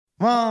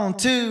1,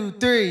 2,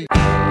 3.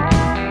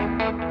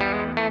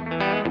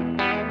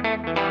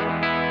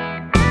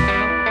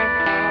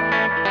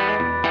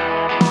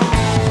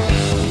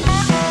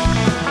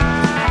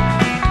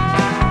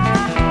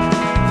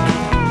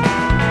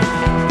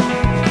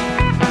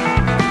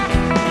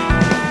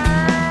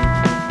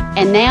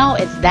 And now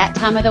it's that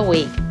time of the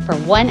week for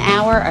 1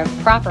 hour of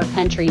proper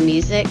country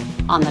music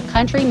on the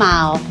Country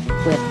Mile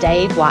with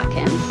Dave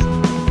Watkins.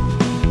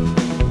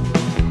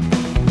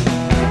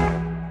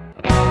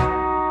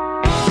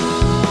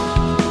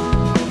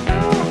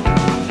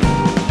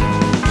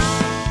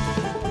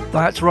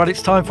 That's right,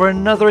 it's time for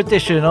another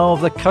edition of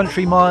the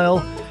Country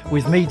Mile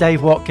with me,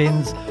 Dave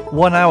Watkins.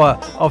 1 hour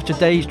of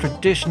today's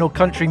traditional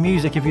country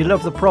music. If you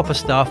love the proper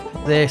stuff,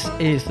 this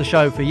is the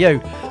show for you.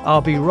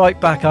 I'll be right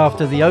back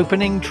after the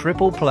opening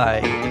triple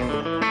play.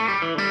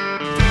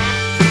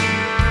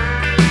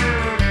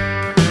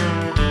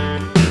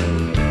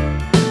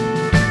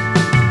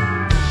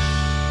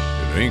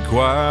 It ain't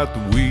quite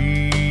the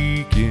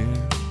weekend,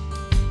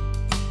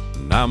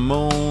 and I'm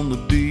on the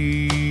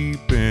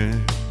deep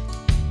end.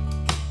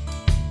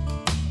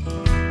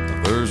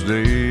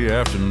 Thursday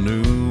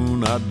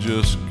afternoon, I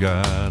just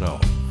got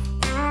off.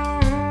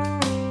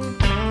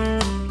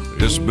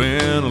 It's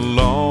been a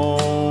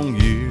long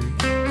year,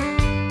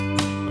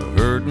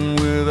 hurting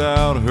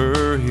without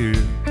her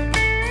here.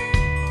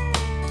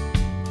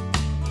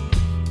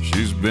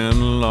 She's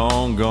been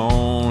long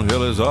gone,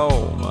 hell is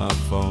all my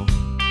fault.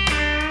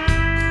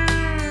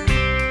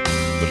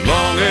 But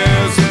long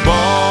as the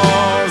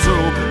bar's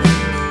open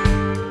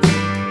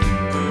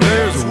and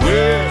there's a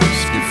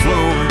whiskey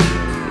flowing,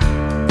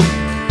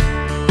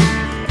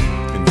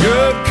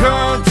 good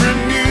country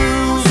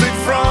music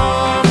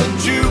from a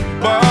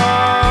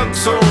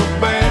jukebox or a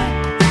band.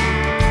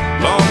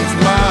 Long as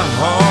my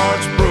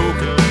heart's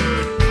broken,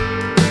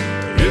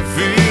 it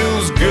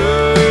feels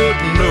good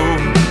to know.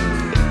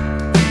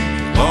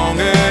 Long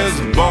as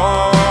the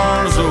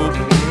bar's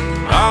open,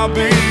 I'll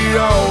be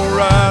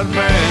alright,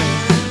 man.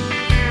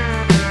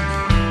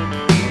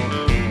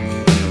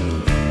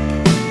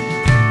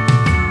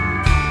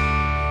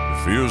 It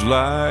feels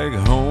like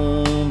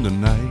home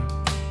tonight.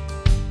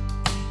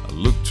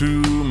 Look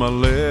to my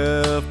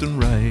left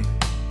and right.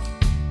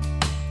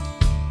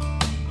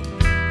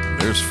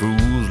 There's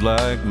fools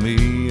like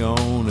me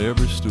on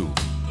every stool.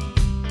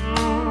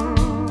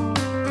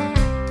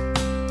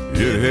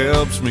 It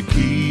helps me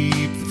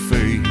keep the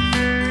faith.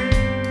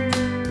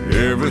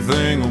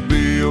 Everything will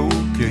be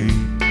okay.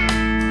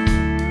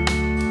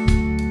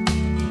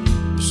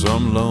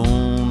 Some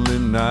lonely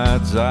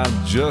nights I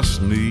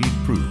just need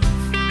proof.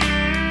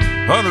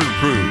 100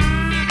 proof.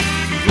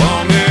 As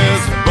long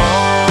as the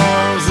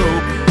bar's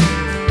open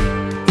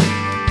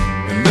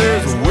and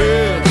there's a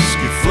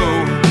whiskey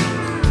flowing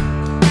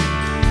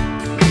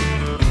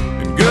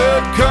and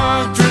good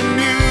country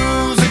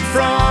music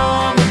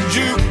from a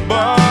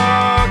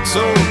jukebox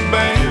or a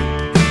band.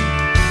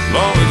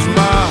 Long as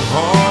my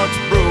heart's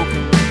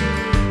broken,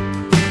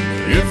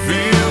 it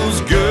feels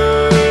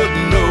good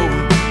to know.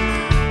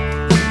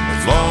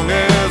 As long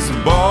as the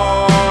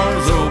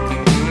bar's open,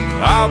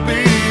 I'll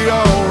be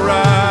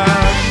alright.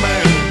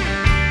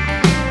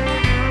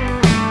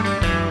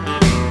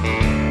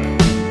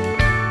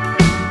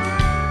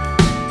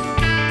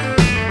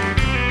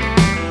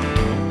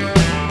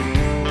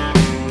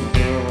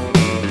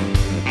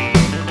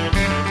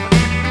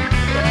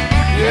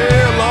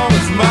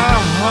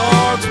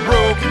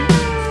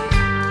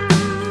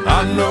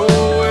 I know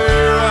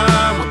where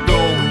I'm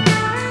going.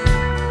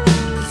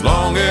 As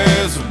long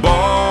as the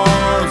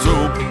bar's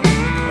open,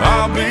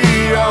 I'll be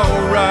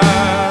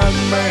alright,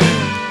 man.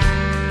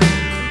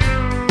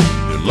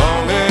 As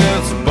long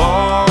as the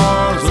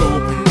bar's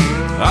open,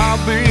 I'll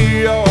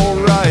be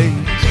alright.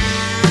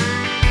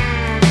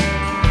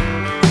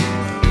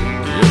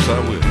 Yes, I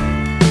will.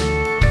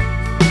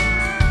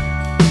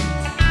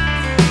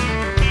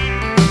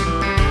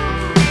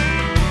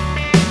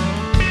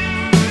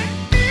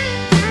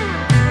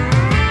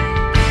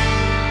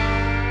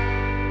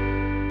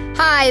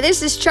 Hi,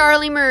 this is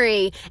Charlie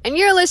Marie, and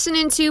you're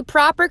listening to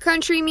Proper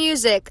Country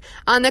Music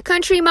on the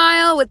Country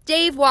Mile with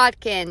Dave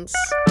Watkins.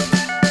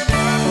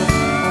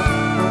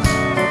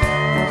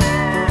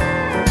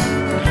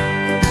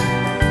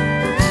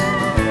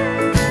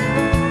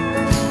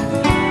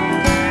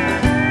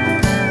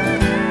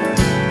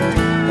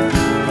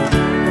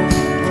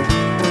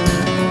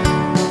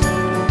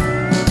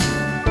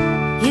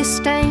 You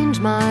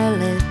stained my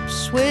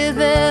lips with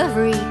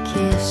every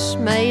kiss,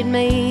 made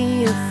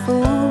me a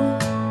fool.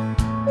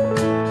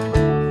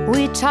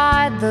 We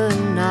tied the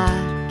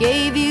knot,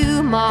 gave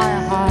you my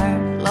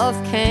heart. Love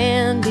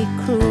can be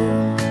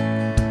cruel.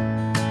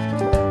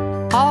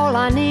 All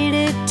I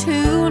needed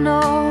to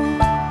know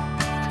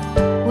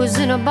was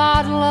in a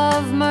bottle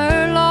of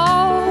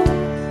Merlot.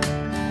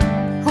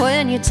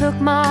 When you took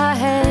my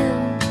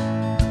hand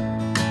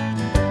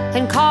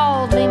and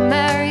called me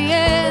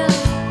Marianne,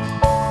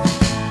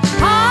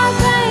 I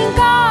thank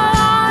God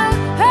I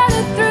heard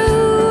it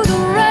through the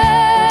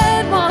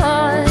red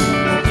wine.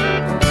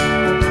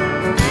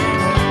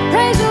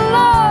 Praise the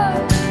Lord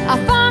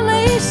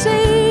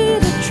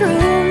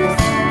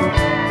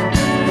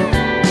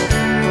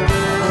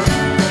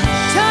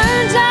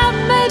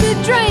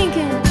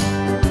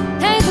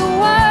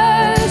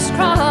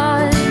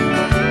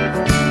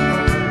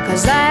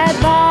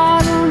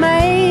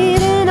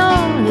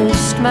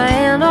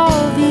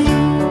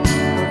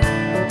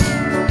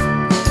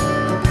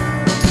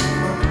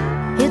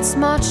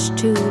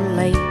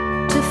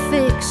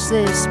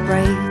this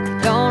break,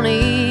 don't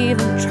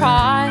even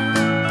try.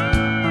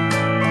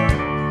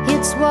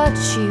 It's what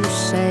you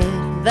said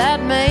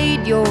that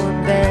made your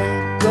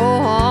bed. Go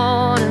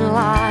on and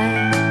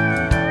lie.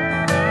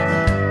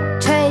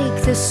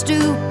 Take the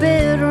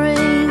stupid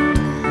ring,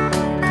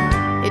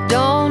 it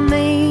don't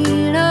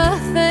mean a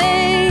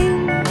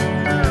thing.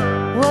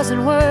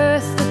 Wasn't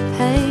worth the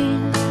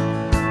pain.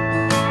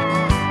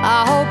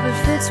 I hope it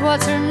fits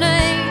what's her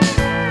name.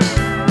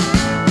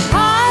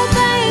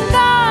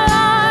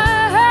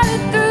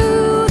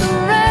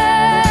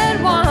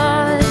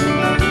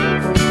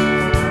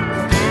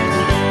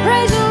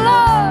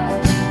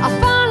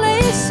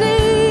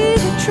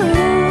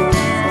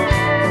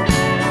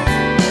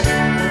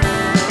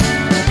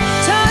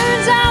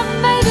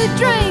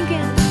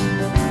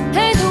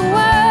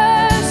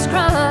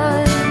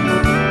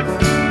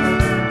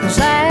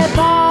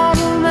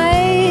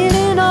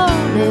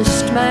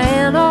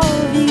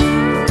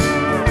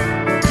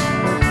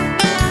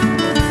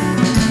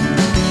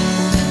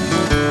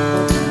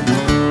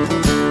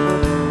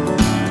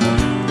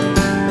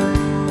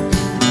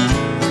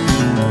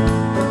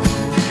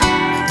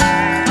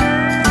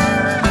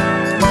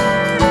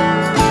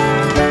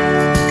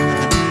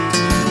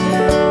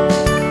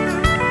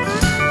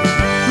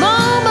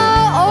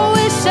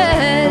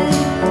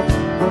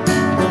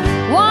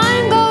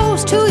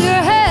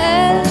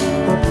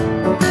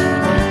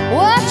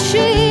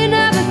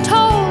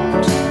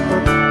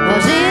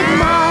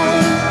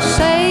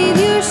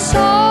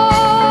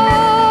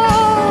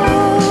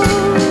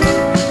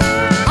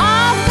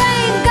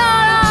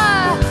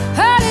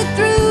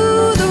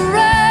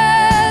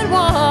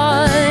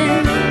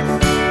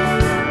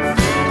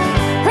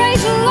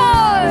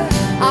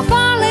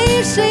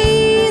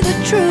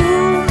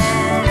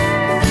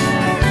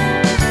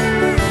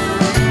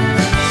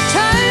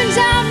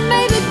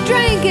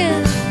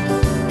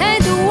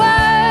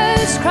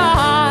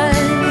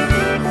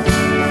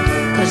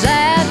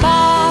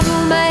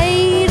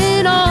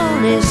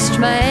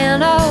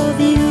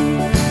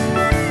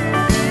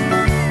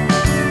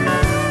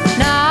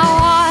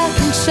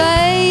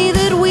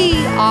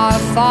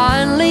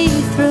 Finally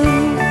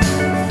through,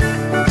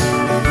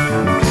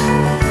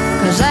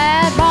 'cause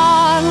that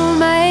bottle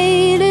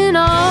made an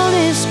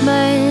honest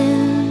man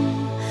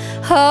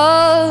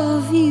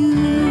of you.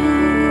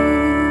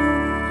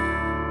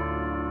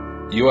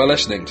 You are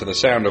listening to the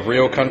sound of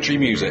real country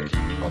music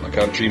on the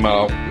Country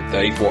Mile with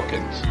Dave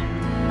Watkins.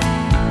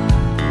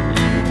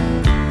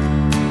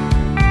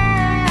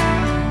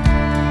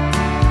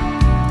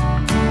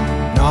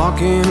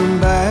 Knocking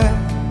back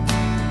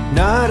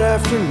night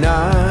after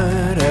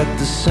night at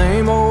the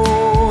same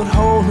old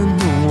hole in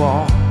the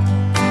wall.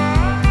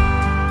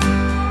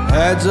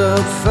 Adds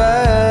up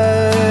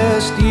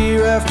fast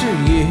year after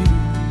year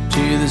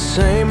to the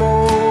same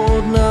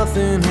old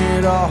nothing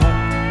at all.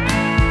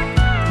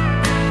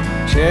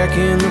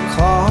 Checking the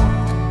clock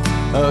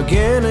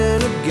again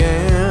and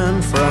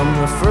again from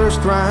the first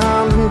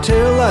round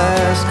until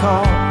last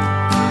call.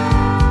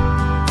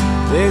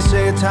 They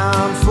say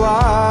time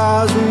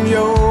flies when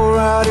you're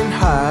riding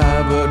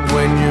high, but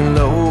when you're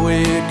low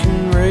it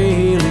can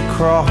really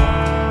crawl.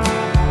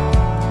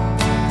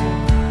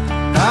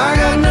 I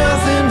got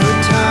nothing but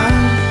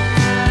time,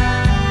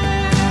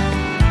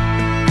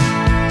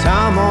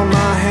 time on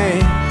my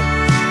hands.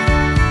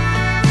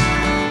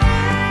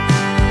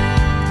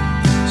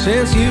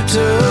 Since you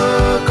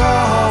took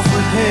off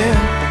with him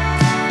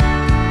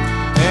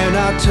and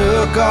I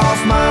took off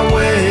my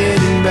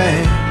wedding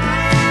band,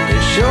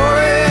 it sure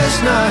is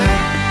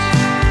nice,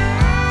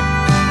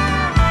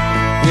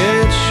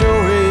 yeah, it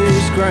sure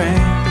is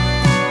grand.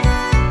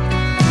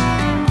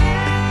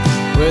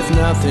 With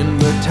nothing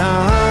but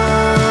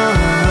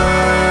time,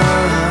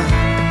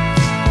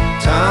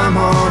 time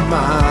on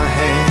my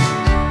hands.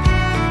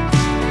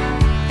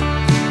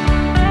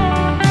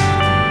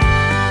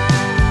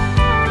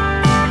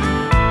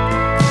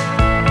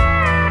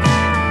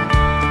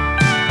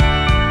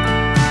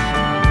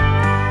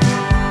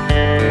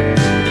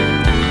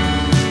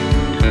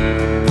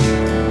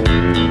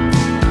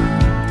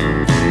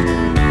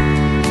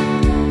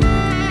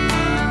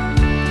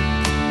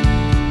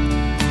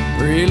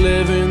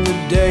 Reliving the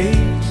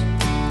days,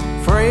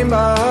 frame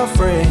by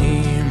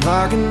frame,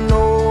 like an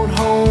old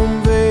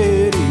home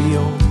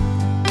video.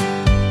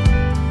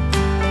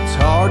 It's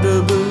hard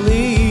to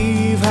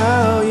believe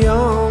how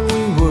young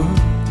we were,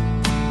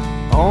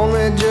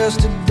 only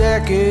just a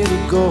decade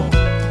ago.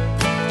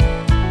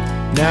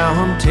 Now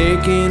I'm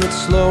taking it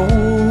slow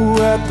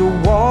at the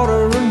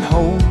watering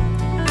hole,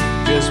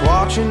 just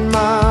watching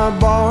my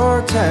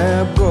bar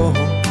tab grow.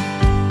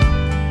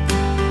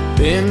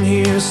 Been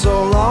here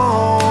so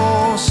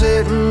long,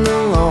 sitting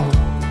alone,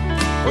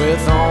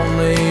 with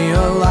only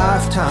a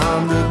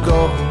lifetime to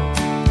go.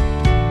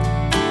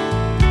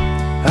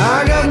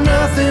 I got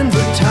nothing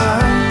but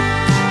time,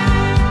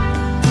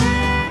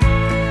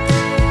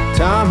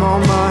 time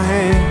on my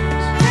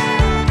hands.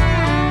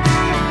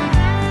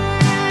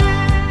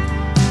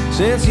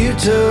 Since you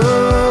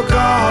took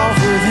off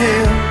with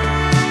him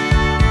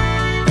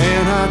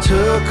and I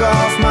took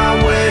off my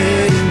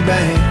wedding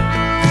band,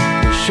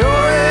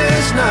 sure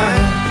is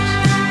nice.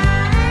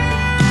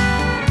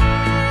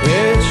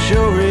 It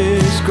sure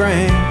is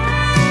great.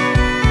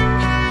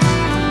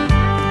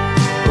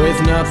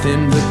 With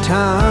nothing but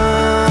time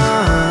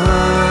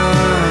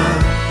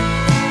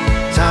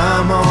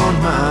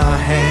on my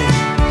hands.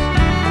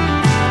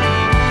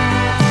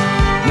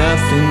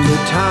 Nothing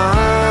but time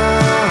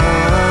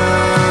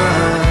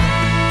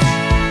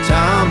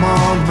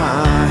on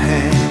my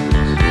hands.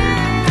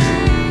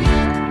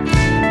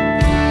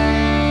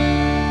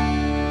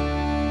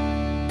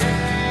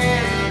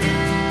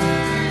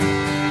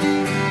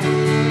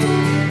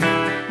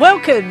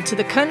 Welcome to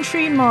the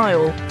Country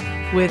Mile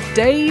with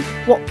Dave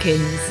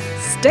Watkins.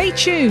 Stay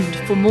tuned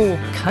for more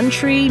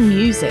country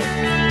music.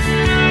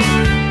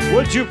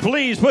 Would you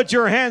please put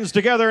your hands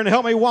together and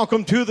help me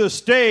welcome to the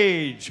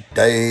stage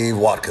Dave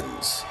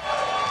Watkins.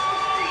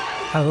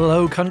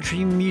 Hello,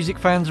 country music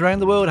fans around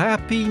the world.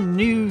 Happy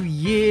New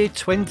Year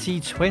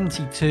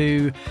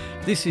 2022.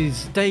 This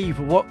is Dave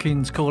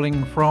Watkins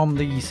calling from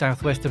the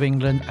southwest of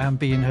England and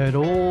being heard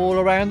all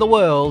around the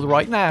world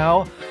right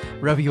now.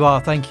 Wherever you are,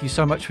 thank you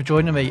so much for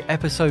joining me.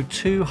 Episode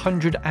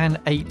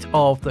 208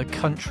 of the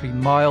Country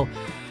Mile.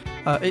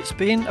 It's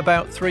been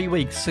about 3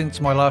 weeks since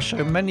my last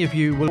show. Many of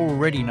you will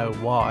already know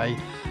why,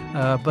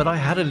 but I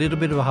had a little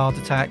bit of a heart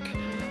attack.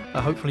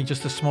 Hopefully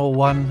just a small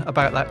one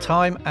about that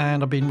time,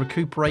 and I've been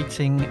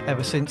recuperating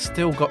ever since.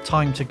 Still got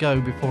time to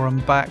go before I'm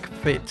back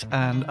fit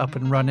and up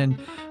and running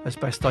as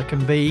best I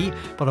can be,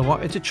 but I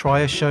wanted to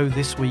try a show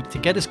this week to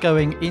get us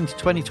going into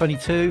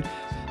 2022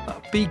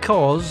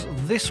 because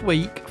this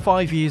week,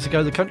 5 years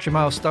ago, the Country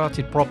Mile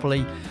started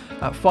properly.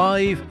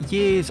 5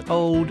 years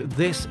old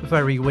this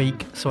very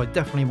week, so I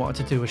definitely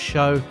wanted to do a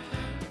show.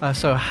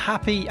 So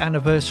happy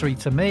anniversary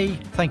to me.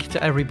 Thank you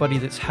to everybody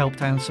that's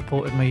helped and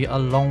supported me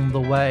along the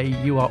way.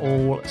 You are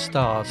all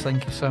stars.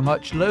 Thank you so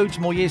much. Loads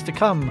more years to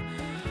come.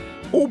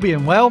 All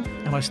being well,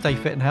 and I stay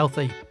fit and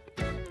healthy.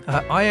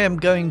 I am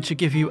going to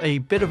give you a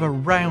bit of a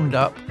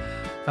roundup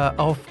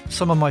of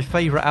some of my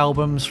favourite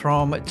albums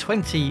from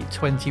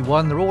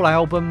 2021. They're all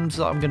albums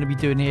that I'm going to be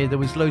doing here. There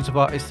was loads of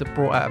artists that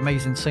brought out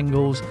amazing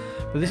singles,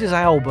 but this is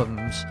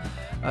albums.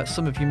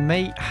 Some of you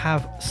may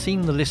have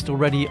seen the list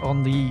already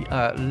on the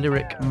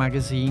Lyric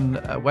Magazine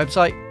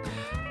website,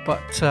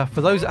 but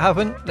for those that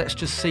haven't, let's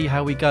just see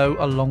how we go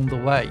along the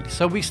way.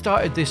 So we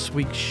started this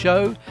week's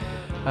show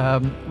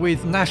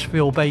with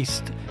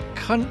Nashville-based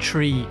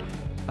country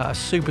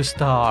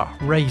superstar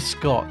Ray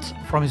Scott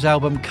from his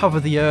album Cover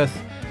the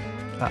Earth.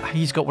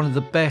 He's got one of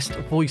the best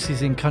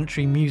voices in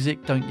country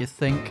music, don't you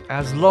think?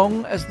 As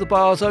Long as the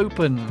Bar's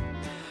Open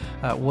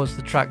was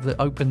the track that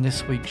opened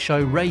this week's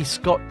show.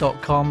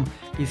 RayScott.com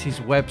is his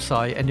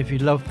website, and if you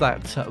love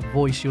that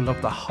voice, you'll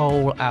love the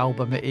whole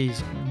album. It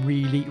is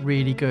really,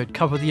 really good.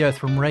 Cover the Earth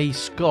from Ray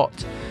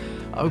Scott,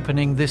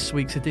 opening this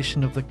week's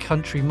edition of the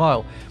Country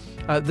Mile.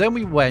 Then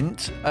we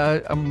went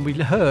and we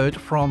heard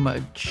from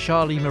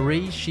Charlie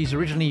Marie. She's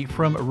originally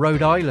from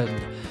Rhode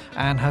Island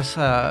and has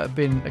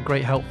been a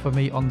great help for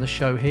me on the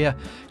show here.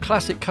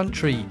 Classic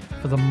country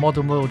for the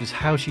modern world is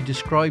how she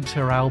describes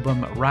her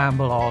album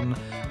Ramble On.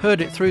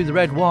 Heard It Through the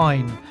Red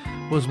Wine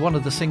was one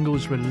of the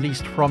singles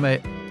released from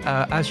it.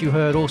 As you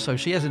heard also,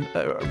 she has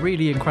a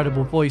really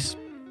incredible voice,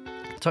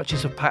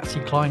 touches of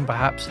Patsy Cline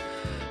perhaps.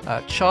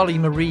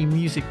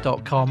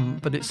 CharlieMarieMusic.com,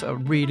 but it's a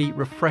really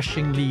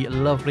refreshingly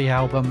lovely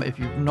album if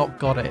you've not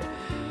got it.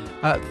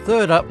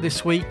 Third up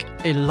this week,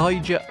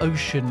 Elijah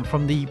Ocean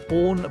from the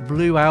Born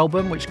Blue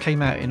album, which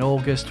came out in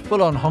August,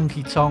 full on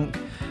honky tonk.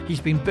 He's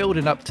been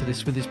building up to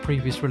this with his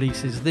previous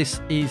releases.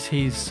 This is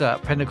his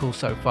pinnacle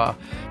so far.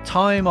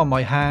 Time on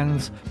My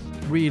Hands,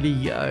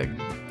 really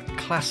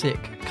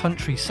classic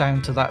country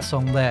sound to that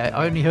song there.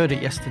 I only heard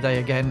it yesterday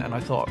again, and I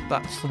thought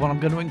that's the one I'm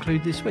going to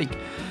include this week.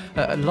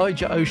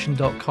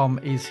 ElijahOcean.com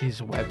is his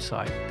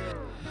website.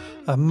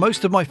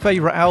 Most of my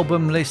favourite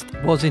album list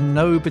was in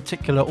no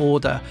particular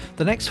order.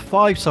 The next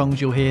 5 songs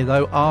you'll hear,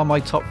 though, are my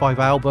top 5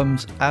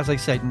 albums. As I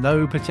said,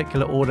 no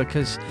particular order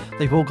because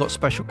they've all got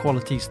special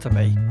qualities to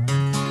me.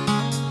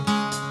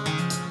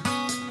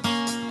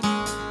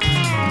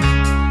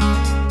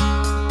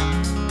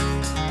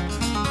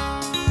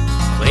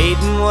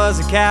 Clayton was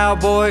a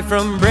cowboy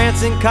from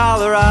Branson,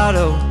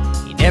 Colorado.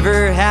 He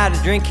never had a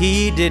drink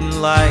he didn't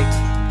like.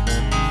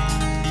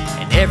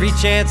 Every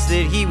chance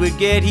that he would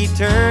get, he'd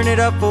turn it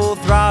up full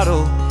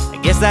throttle. I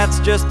guess that's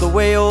just the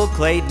way old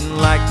Clayton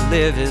liked to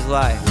live his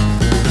life.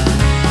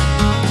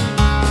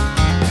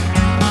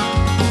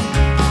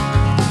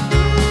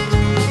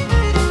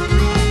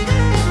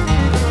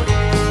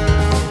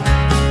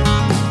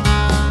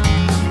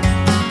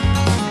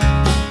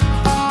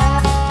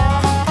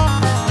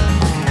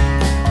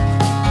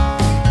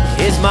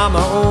 His mama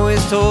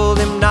always told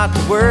him not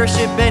to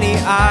worship any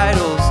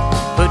idols.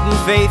 Putting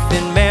faith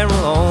in man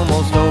will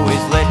almost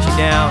always let you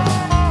down.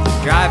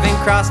 Driving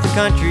across the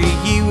country,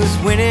 he was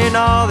winning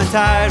all the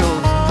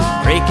titles,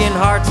 breaking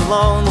hearts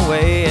along the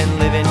way and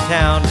living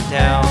town to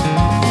town.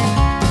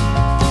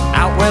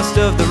 Out west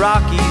of the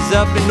Rockies,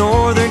 up in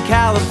Northern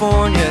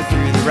California,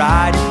 through the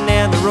riding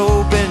and the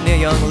roping, a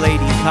young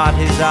lady caught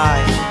his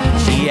eye.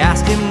 She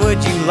asked him,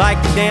 would you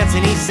like to dance?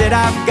 And he said,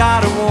 I've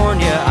gotta warn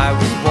ya, I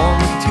was born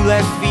with 2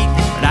 left feet,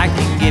 but I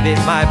can give it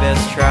my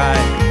best try.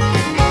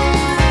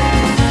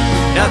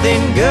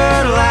 Nothing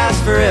good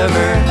lasts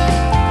forever,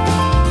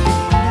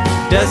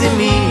 doesn't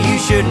mean you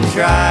shouldn't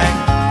try.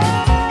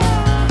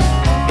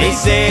 They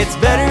say it's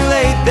better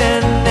late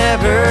than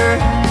never.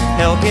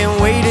 Hell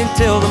can't wait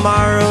until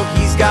tomorrow.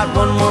 He's got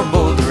one more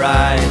bull to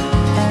ride.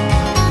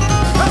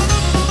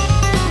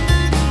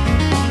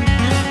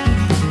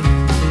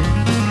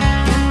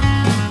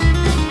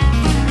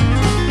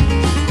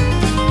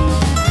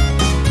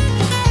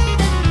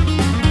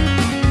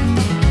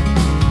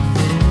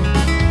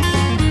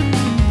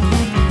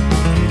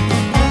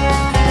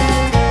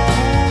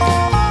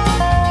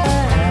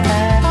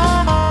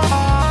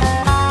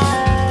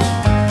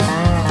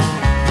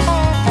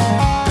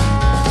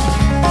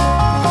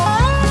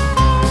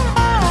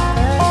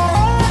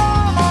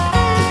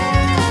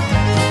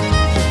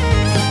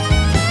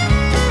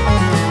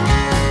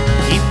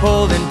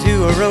 Pulled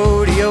into a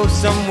rodeo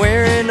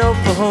somewhere in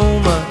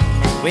Oklahoma.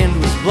 The wind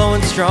was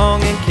blowing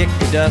strong and kicked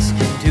the dust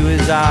into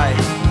his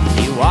eyes.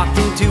 He walked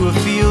into a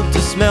field to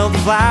smell the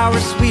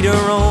flowers' sweet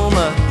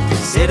aroma,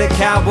 said a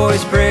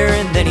cowboy's prayer,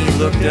 and then he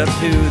looked up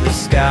to the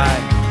sky.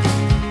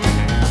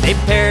 They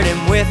paired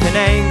him with an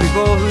angry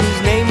bull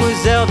whose name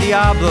was El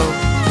Diablo.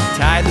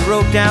 Tied the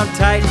rope down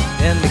tight,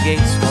 and the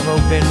gate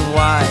swung open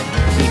wide.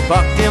 He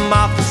bucked him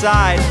off the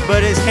side,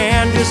 but his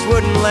hand just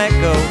wouldn't let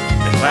go.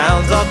 The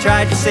clowns all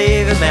tried to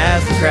save him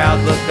as the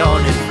crowd looked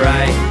on in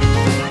fright.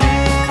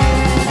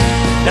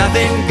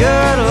 Nothing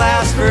good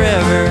lasts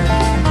forever,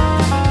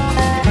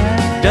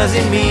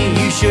 doesn't mean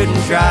you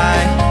shouldn't try.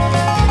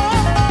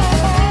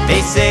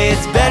 They say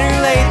it's better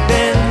late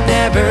than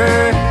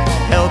never.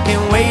 Hell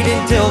can wait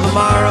until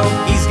tomorrow.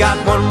 He's got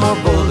one more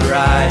bull to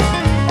ride.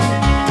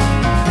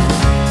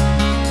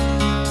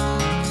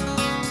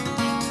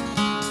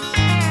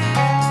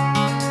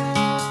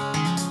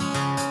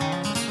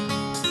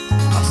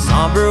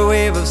 Somber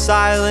wave of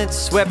silence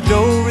swept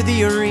over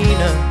the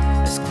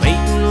arena as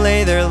Clayton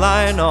lay there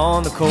lying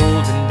on the cold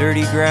and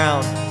dirty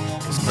ground.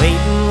 'Cause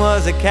Clayton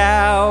was a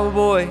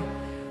cowboy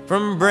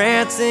from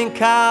Branson,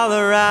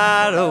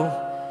 Colorado.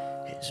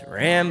 His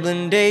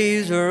rambling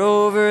days are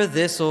over,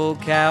 this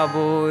old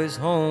cowboy's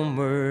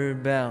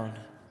homeward bound.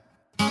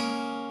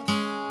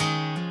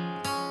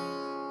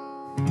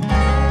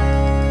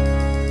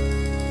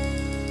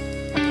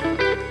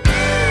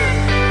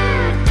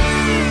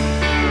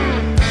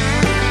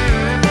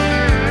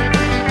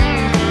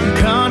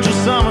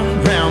 Summer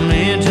around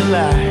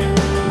mid-July,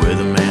 where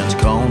the man's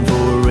calling for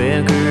a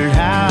record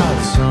high.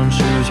 The sun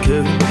sure is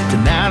cooking,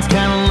 tonight's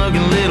kinda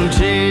looking a little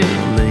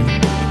chilly.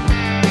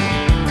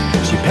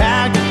 She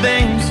packed her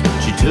things,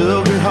 she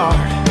took her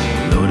heart,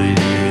 loaded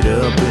it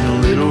up in a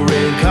little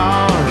red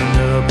car, and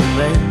up and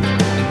left,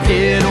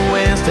 headed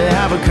west to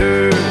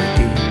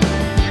Albuquerque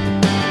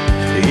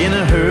in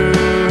a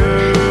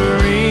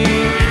hurry.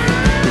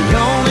 The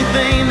only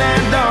thing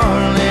that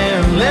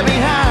darling left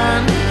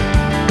behind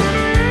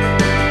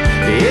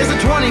is a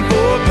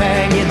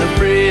 24-pack in the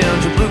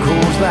fridge of Blue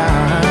Coals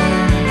Line.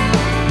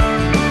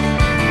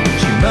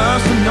 She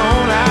must have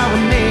known I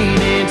would need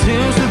it to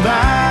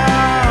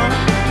survive.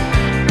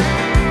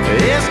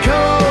 It's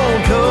cold,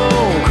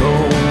 cold,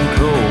 cold,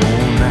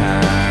 cold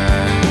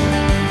night.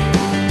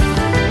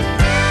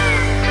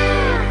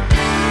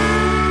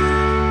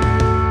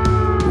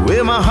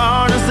 Well, my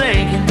heart is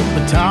aching,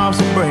 my tops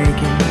are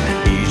breaking.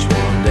 Each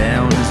one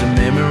down is a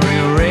memory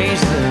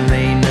erased. There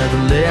ain't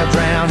nothing left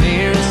round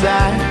here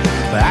inside,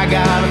 but I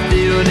got a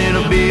feeling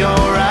it'll be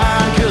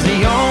alright. 'Cause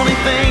the only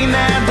thing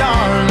that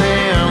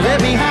darling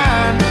left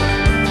behind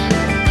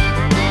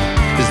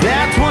is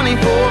that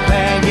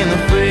 24-pack in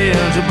the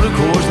fridge of Blue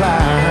Coals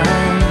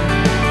Line.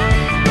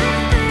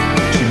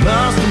 She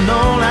must have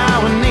known I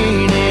would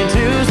need it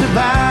to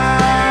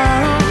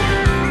survive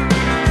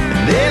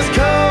this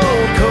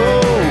cold,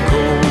 cold,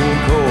 cold,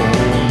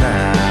 cold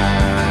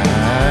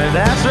night.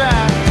 That's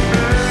right.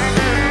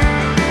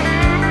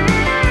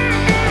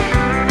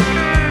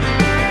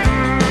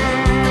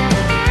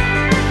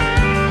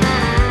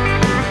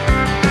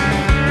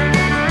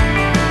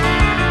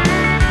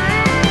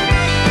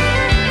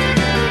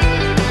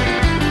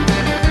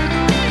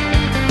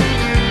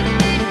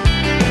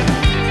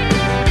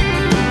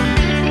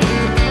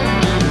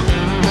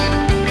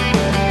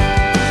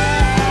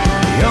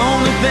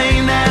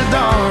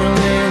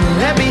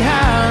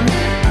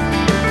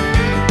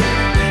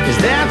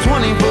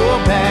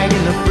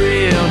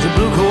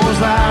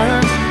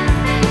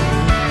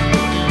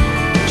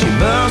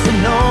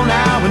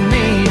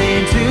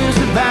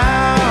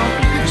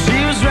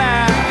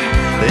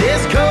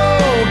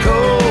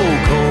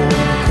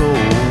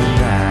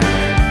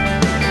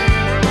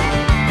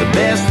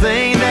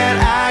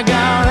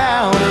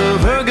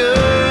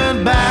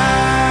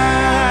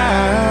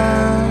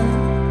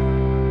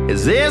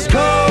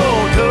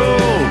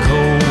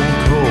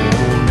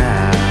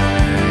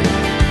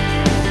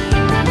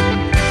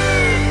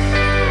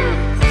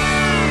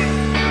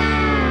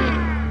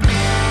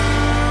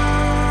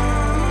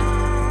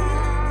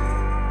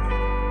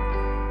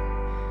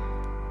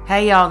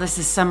 Hey y'all, this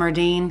is Summer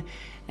Dean,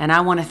 and I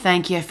want to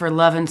thank you for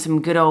loving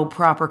some good old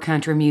proper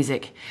country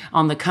music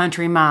on the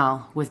Country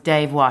Mile with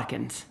Dave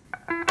Watkins.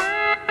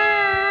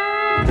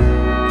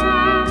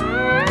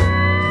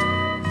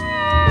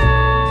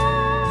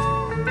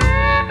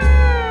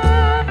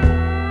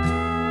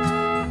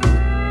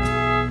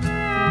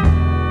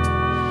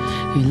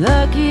 You're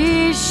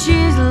lucky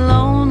she's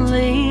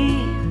lonely.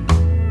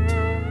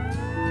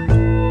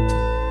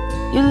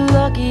 You're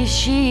lucky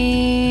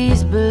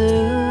she's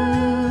blue.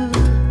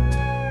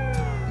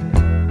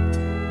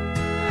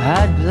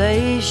 I'd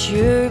place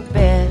your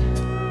bet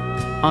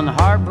on the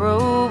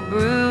heartbroken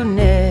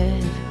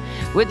brunette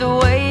with the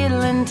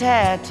Wailing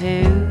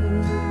tattoo.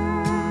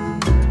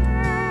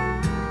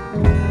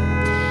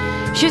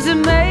 She's a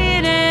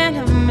maiden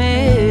of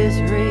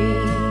misery.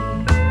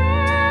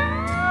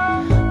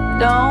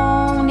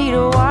 Don't need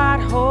a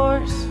white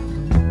horse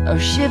or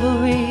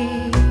chivalry.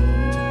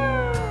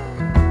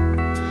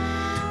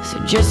 So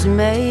just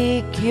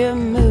make your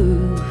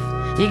move.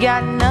 You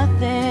got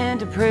nothing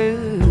to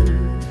prove.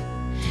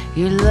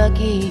 You're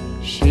lucky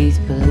she's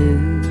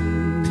blue.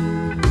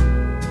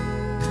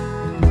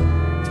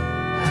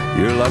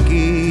 You're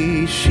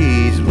lucky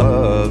she's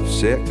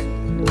lovesick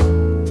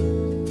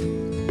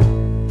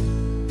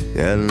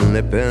and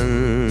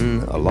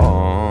limping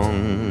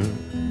along.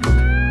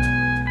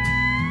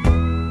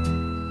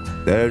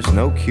 There's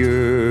no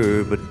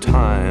cure but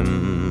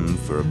time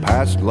for a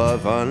past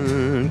love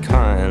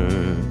unkind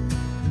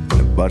and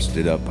a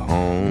busted up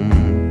home.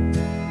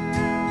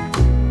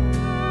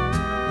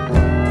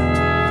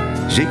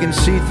 She can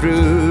see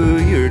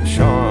through your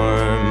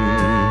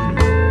charm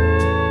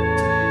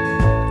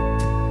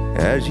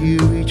as you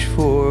reach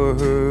for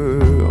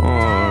her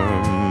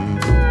arm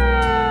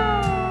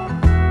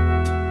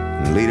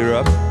and lead her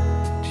up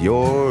to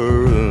your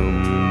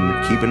room.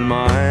 But keep in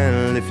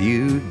mind, if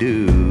you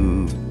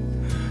do,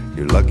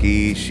 you're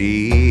lucky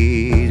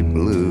she's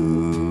blue.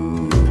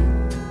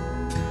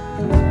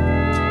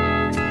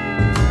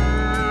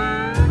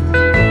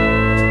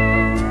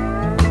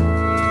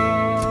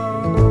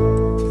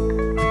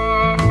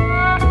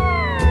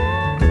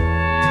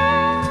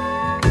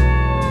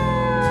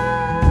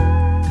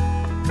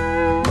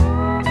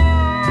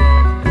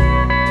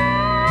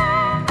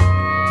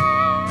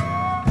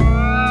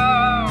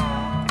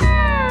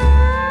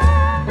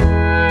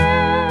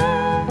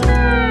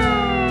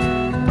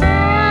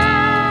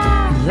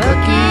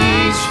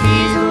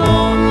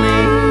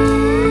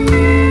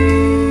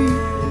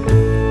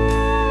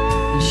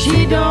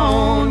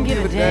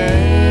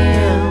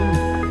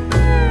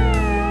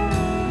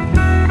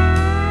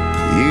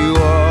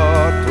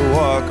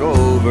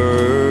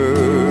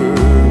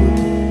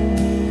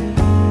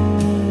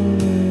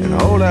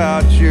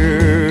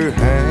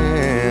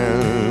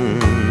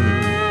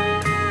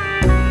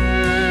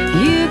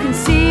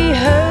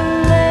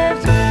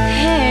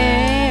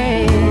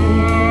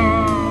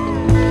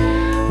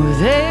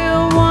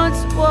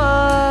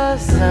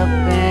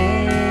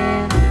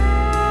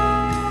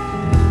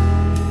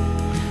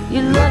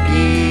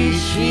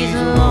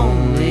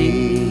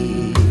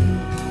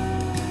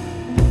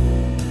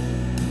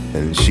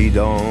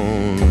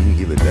 Don't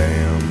give a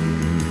damn.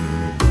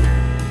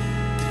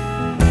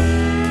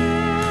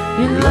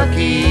 You're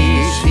lucky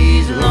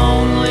she's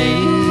lonely.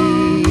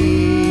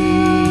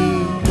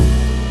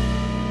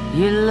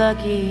 You're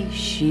lucky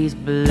she's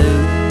blue.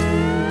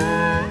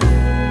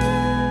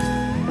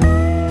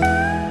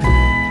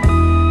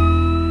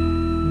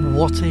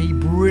 What a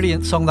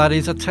brilliant song that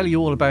is. I'll tell you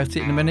all about it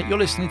in a minute. You're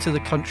listening to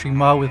The Country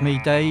Mile with me,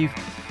 Dave.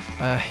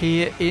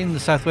 Here in the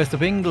southwest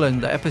of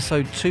England,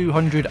 episode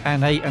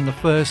 208 and the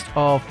first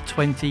of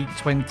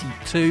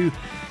 2022.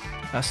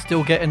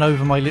 Still getting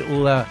over my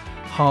little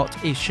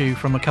heart issue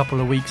from a couple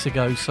of weeks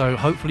ago, so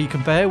hopefully you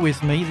can bear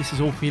with me. This is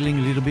all feeling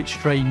a little bit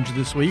strange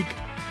this week,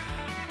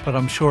 but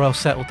I'm sure I'll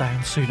settle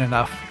down soon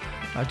enough.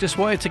 I just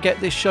wanted to get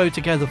this show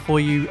together for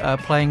you,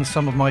 playing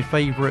some of my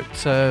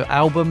favourite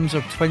albums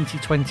of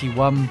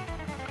 2021,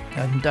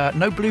 and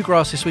no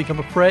bluegrass this week, I'm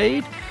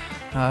afraid.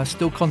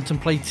 Still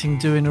contemplating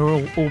doing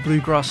an all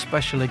bluegrass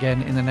special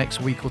again in the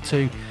next week or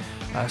two,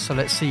 so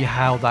let's see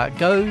how that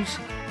goes.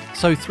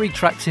 So 3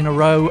 tracks in a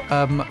row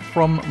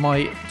from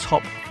my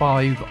top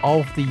 5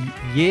 of the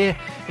year,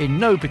 in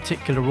no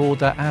particular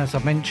order, as I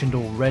mentioned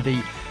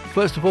already.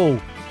 First of all,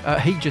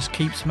 he just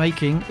keeps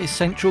making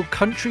essential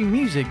country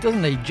music,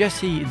 doesn't he?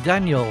 Jesse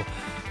Daniel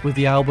with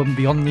the album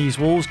Beyond These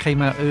Walls,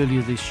 came out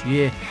earlier this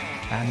year,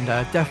 and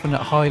a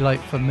definite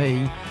highlight for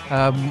me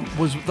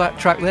was that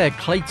track there,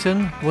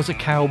 Clayton Was a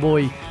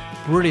Cowboy.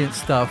 Brilliant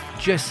stuff.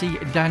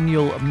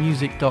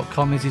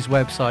 JesseDanielmusic.com is his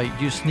website.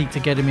 You just need to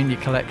get him in your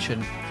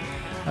collection.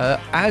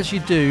 As you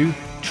do,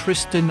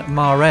 Tristan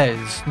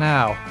Mares.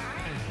 Now,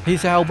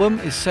 his album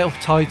is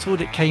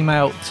self-titled. It came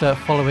out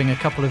following a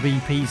couple of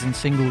EPs and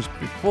singles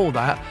before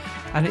that,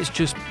 and it's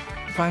just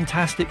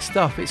fantastic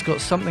stuff. It's got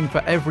something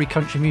for every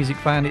country music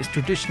fan. It's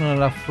traditional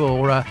enough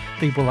for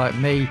people like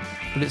me,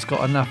 but it's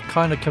got enough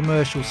kind of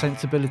commercial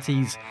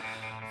sensibilities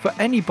for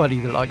anybody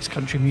that likes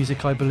country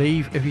music, I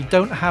believe. If you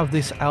don't have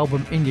this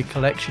album in your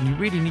collection, you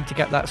really need to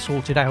get that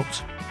sorted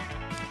out.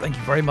 Thank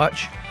you very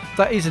much.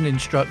 That is an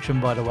instruction,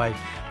 by the way.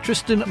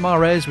 Tristan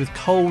Marez with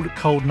Cold,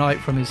 Cold Night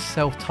from his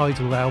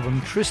self-titled album.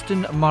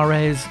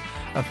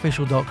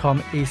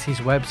 TristanMarezOfficial.com is his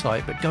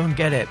website, but go and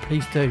get it,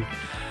 please do.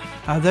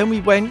 Then we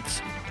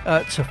went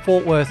to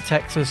Fort Worth,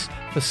 Texas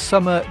for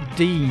Summer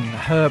Dean.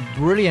 Her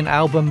brilliant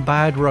album,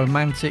 Bad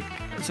Romantic.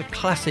 It's a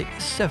classic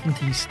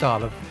 70s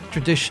style of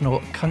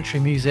traditional country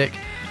music.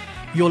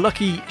 You're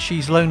Lucky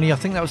She's Lonely, I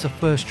think that was the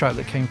first track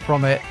that came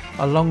from it,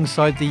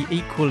 alongside the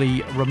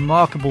equally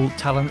remarkable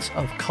talents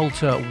of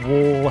Colter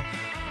Wall.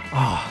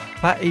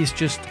 That is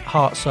just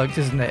heart-soaked,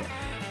 isn't it?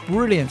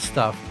 Brilliant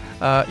stuff.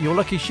 You're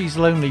Lucky She's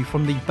Lonely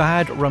from the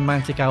Bad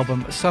Romantic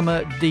album,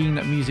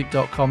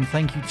 SummerDeanMusic.com.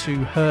 Thank you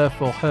to her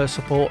for her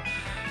support.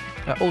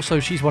 Also,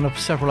 she's one of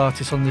several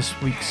artists on this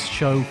week's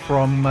show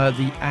from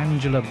the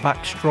Angela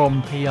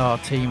Backstrom PR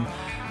team,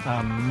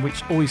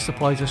 which always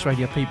supplies us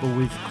radio people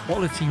with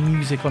quality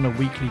music on a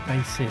weekly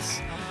basis.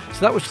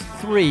 So that was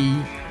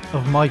 3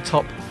 of my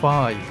top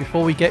 5.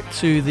 Before we get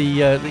to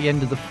the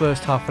end of the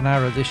first half an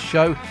hour of this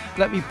show,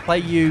 let me play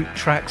you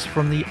tracks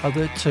from the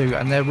other 2,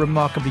 and they're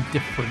remarkably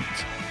different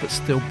but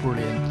still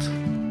brilliant.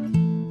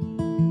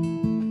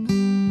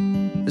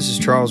 This is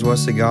Charles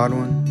Wesley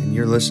Godwin, and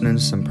you're listening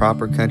to some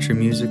proper country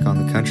music on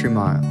the Country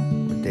Mile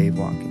with Dave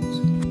Watkins.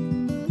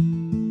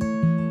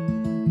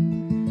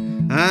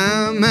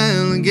 I'm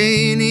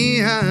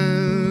Allegheny High,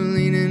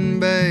 leaning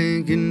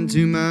back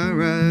into my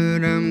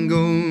ride. I'm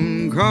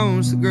going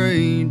across the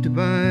Great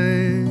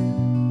Divide,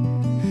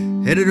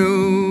 headed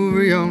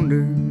over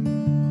yonder.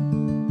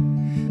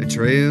 A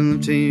trail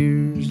of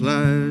tears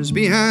lies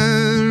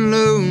behind,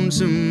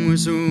 lonesome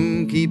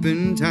whistle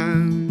keeping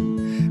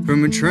time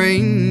from a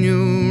train you'll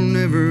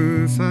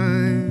never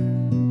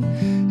find,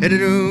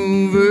 headed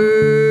over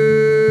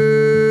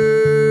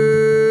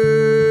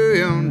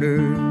yonder.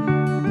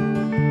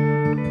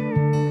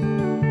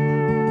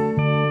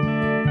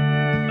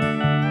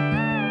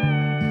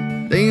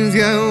 Things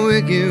got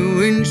wicked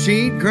when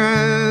she'd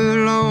cry,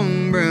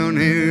 long brown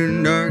hair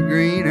and dark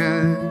green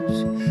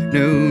eyes,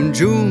 no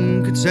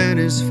jewel could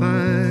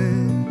satisfy,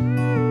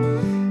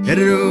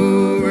 headed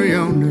over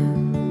yonder.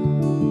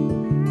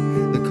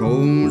 The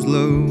coal's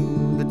low,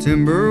 the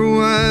timber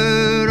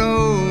wide,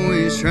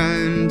 always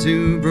trying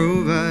to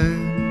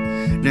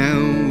provide. Now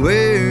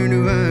where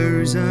do I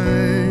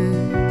reside?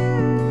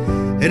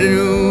 Headed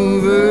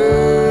over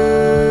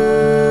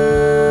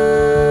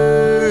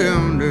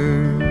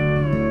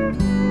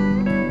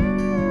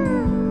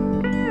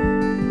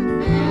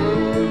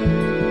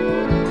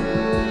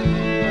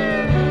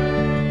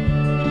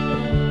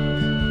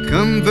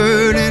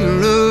comfort in a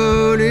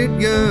loaded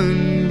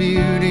gun,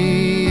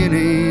 beauty in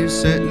a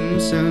setting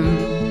sun.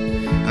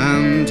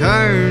 I'm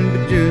tired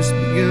but just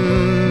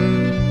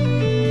begun,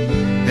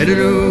 headed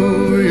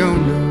over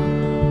yonder.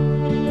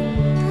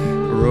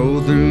 Roll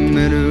through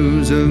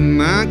meadows of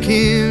my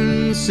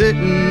kin,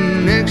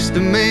 sitting next to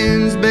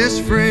man's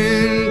best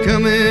friend,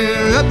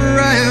 coming up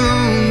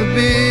around the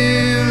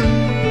bend,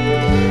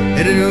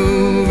 headed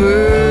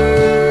over.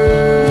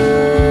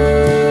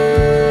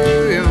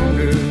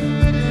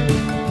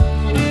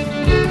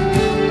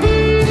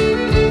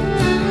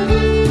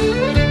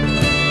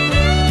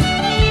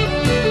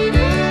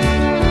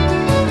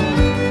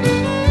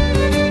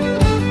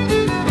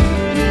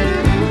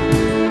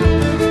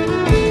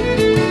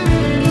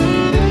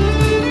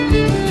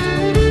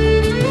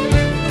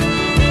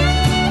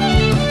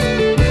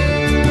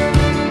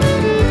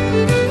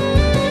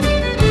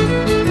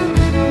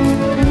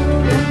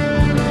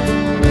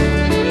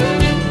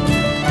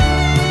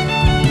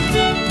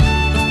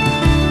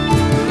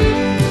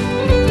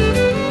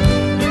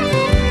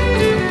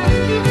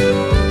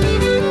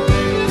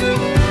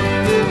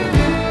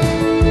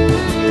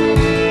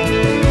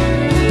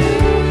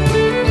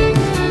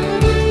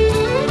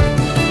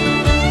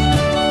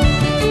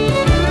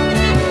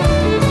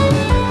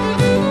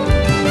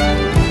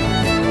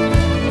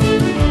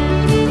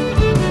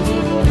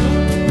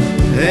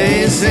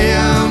 Say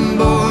I'm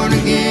born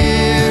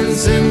again,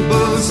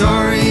 simple,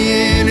 sorry,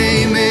 and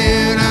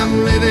amen.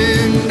 I'm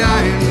living,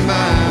 dying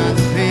by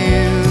the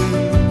pen,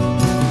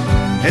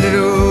 headed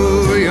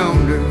over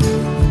yonder.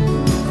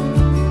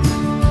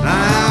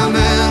 I'm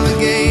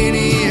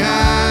Allegheny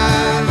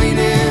High,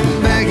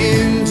 leaning back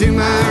into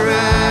my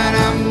ride.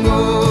 I'm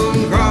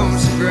going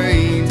across the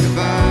Great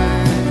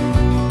Divide,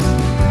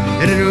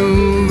 headed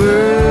over.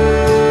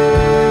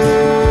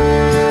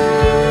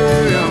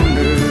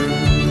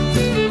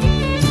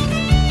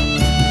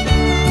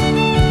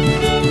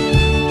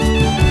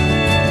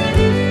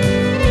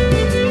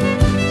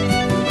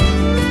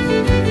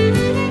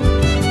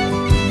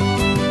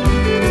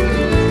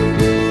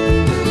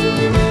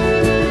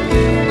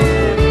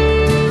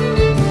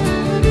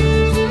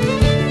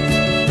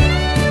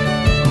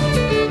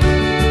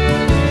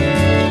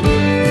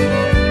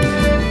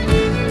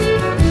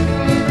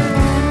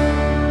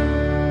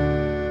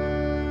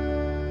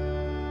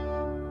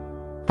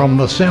 From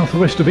the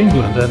southwest of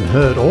England and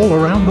heard all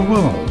around the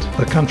world,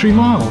 The Country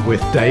Mile with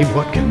Dave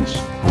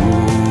Watkins.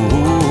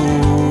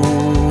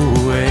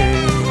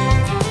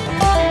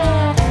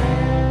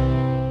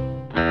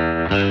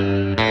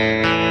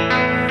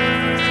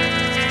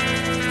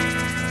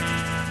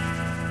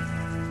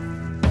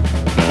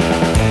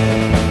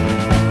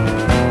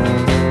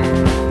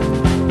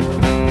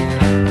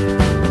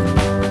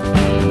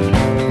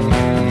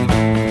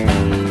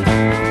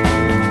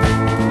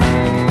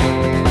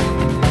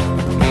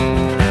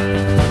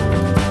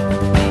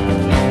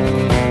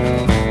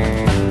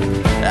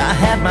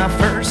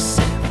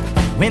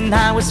 When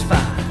I was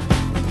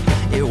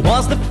 5, it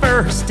was the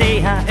first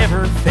day I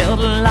ever felt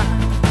alive.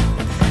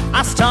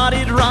 I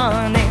started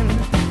running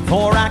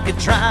before I could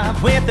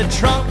drive, with a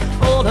trunk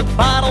full of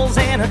bottles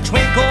and a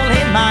twinkle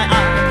in my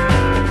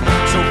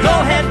eye. So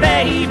go ahead,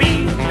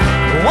 baby,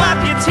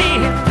 wipe your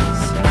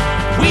tears.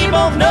 We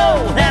both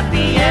know that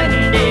the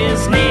end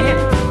is near.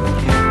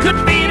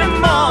 Could be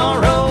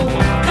tomorrow,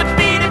 could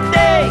be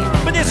today,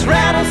 but this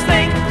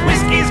rattlesnake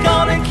whiskey's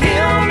gonna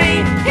kill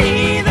me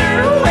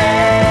either way.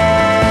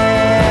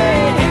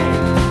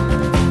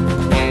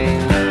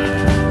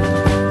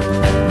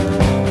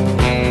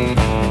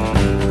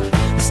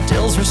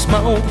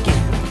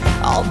 Smoking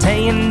all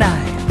day and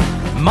night.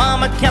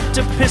 Mama kept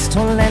a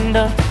pistol and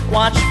a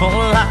watchful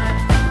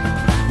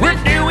eye. We're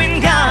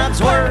doing God's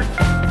work,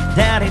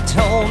 Daddy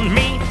told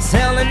me,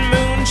 selling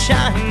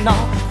moonshine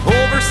all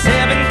over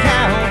 7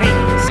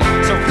 counties.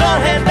 So go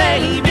ahead,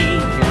 baby,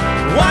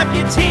 wipe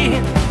your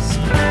tears.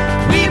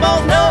 We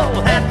both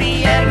know that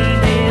the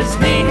end is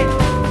near.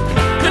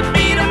 Could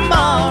be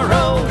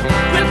tomorrow,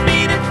 could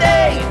be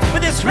today,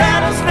 but this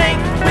rattlesnake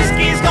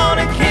whiskey's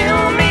gonna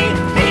kill me.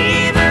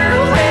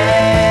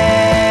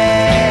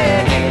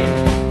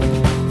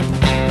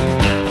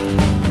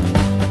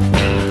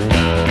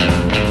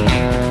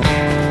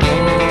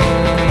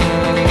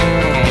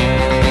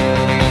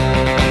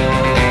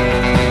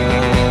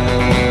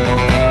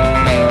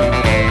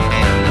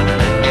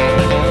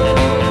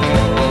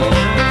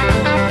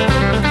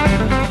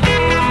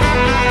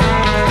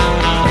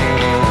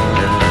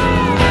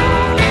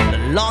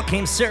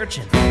 Came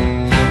searching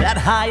that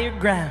higher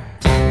ground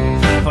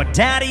for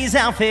Daddy's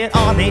outfit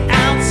on the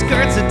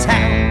outskirts of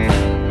town.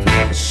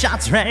 The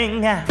shots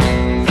rang out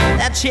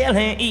that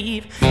chilly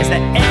eve as the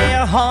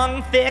air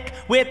hung thick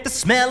with the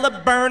smell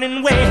of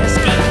burning whiskey.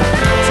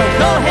 So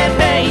go ahead,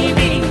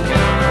 baby,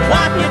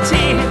 wipe your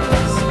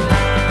tears.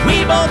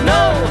 We both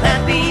know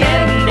that the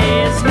end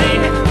is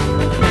near.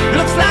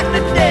 Looks like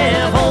the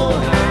devil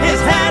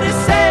has had his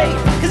say,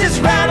 'cause this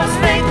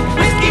rattlesnake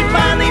whiskey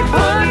finally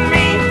put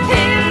me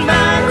in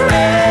my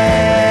grave.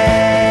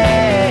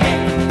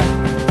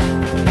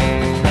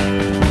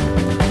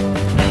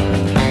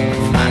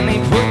 Finally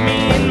put me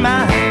in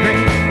my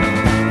grave.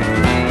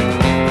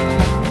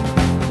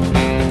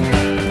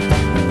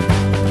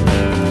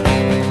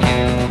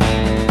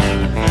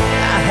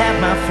 I had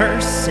my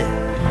first sip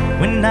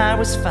when I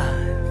was 5.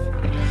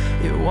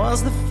 It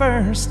was the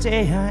first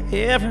day I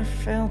ever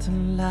felt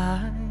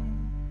alive.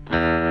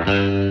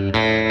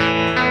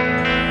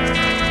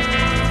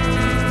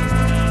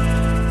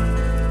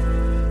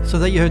 So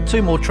there you heard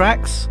 2 more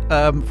tracks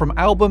from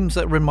albums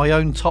that were in my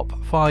own top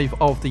 5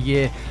 of the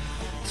year.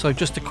 So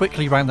just to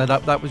quickly round that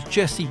up, that was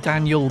Jesse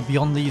Daniel,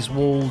 Beyond These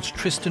Walls,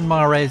 Tristan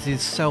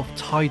Mares'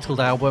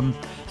 self-titled album,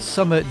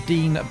 Summer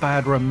Dean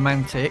Bad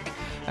Romantic,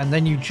 and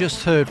then you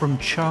just heard from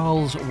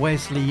Charles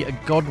Wesley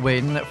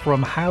Godwin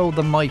from How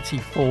the Mighty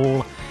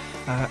Fall,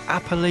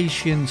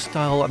 Appalachian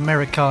style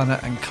Americana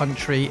and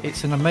country.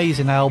 It's an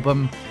amazing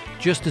album,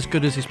 just as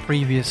good as his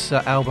previous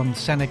album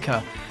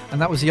Seneca, and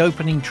that was the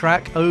opening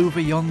track, Over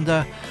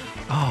Yonder.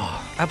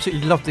 Oh,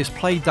 absolutely loved this,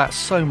 played that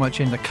so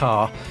much in the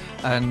car,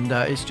 and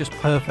it's just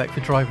perfect for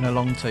driving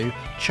along to.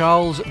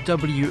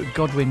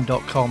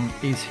 CharlesWGodwin.com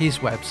is his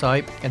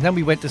website. And then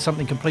we went to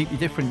something completely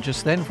different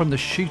just then, from the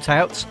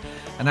Shootouts,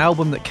 an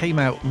album that came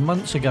out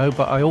months ago,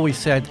 but I always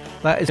said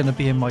that is going to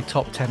be in my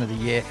top 10 of the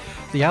year.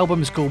 The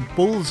album is called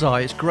Bullseye.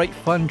 It's great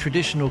fun,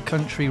 traditional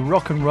country,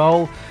 rock and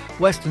roll,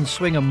 western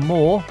swing and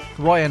more.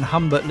 Ryan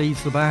Humbert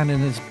leads the band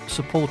and has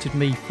supported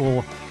me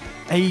for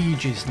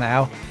ages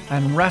now.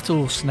 And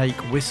Rattlesnake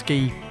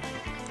Whiskey,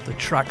 the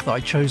track that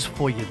I chose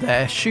for you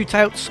there.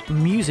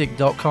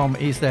 Shootoutsmusic.com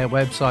is their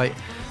website.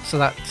 So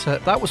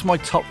that was my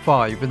top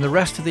 5, and the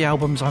rest of the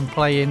albums I'm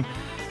playing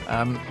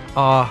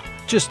are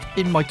just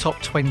in my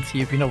top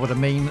 20, if you know what I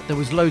mean. There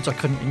was loads I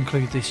couldn't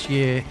include this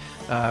year,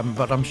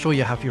 but I'm sure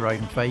you have your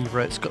own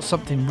favourites. Got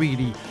something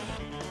really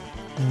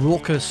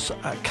raucous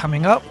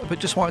coming up, but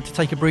just wanted to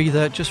take a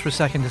breather just for a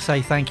second to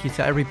say thank you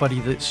to everybody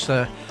that's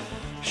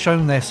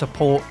shown their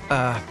support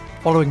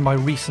following my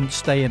recent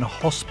stay in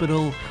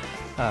hospital.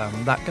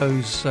 That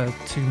goes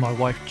to my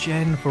wife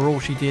Jen for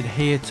all she did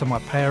here, to my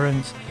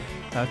parents,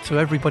 to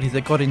everybody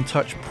that got in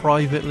touch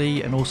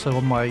privately and also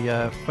on my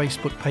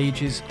Facebook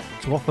pages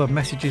to offer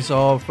messages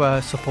of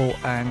support,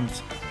 and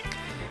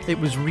it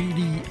was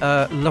really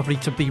lovely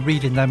to be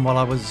reading them while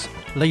I was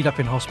laid up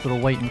in hospital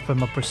waiting for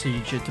my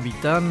procedure to be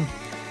done.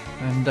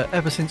 And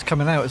ever since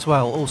coming out as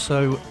well,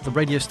 also the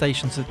radio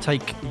stations that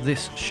take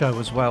this show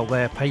as well,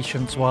 their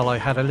patience while I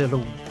had a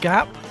little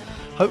gap.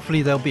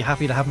 Hopefully they'll be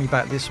happy to have me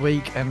back this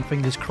week, and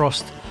fingers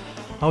crossed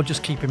I'll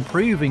just keep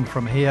improving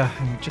from here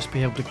and just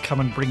be able to come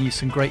and bring you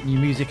some great new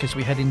music as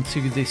we head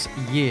into this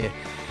year.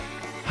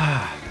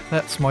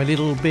 That's my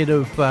little bit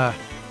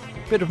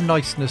of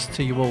niceness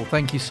to you all.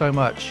 Thank you so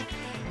much.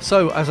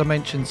 So, as I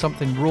mentioned,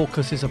 something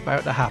raucous is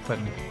about to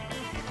happen.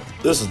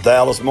 This is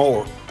Dallas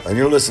Moore, and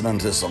you're listening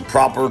to some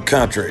proper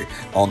country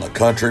on the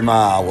Country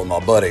Mile with my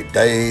buddy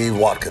Dave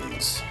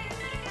Watkins.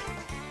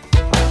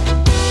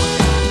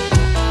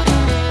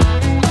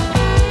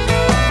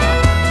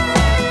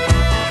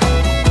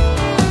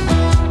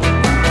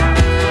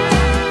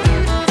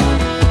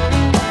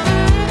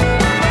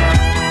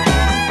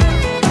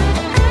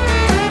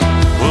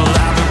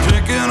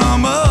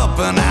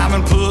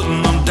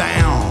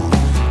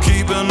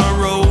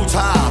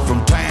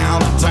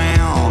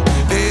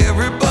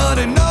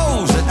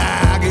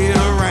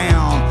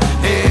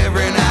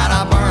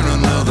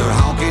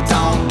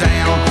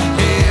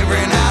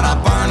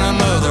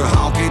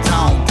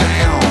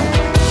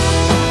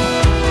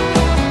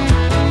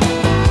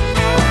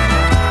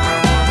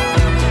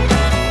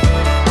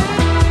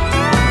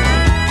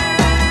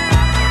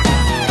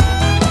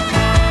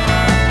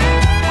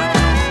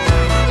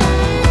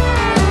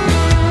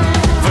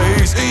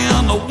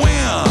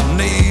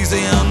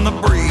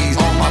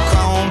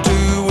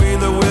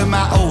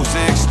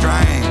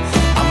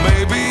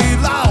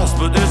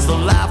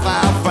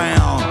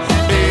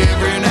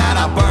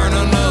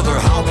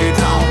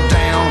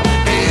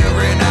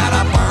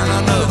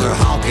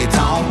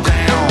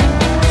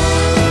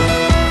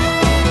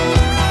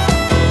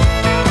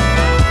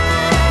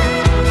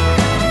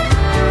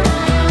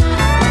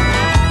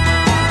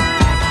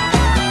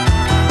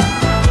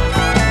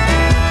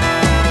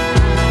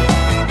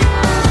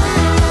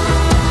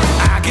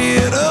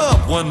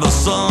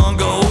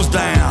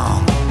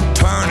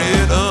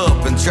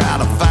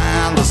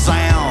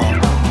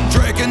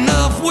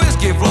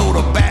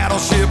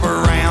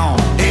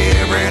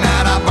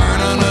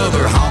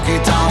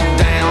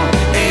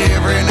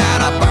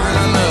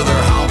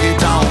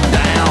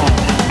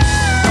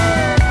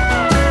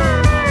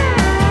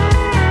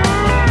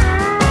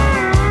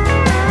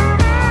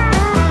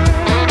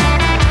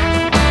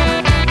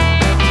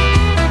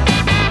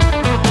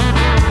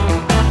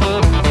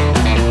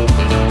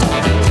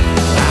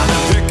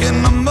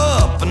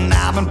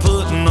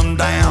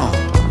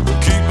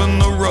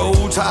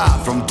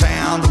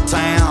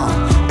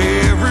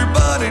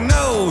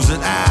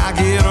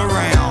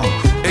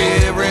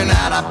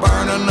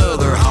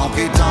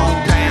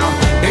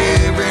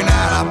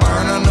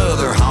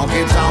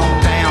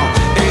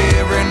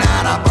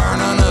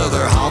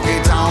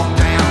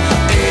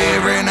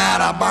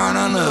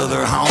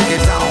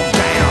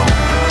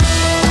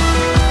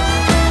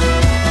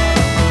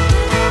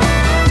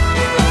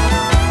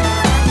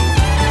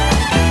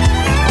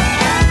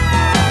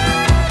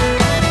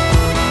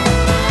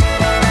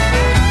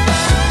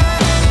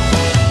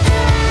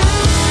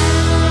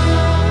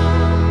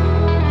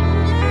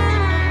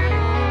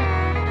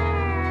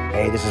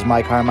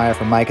 Mike Harmeyer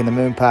from Mike and the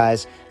Moon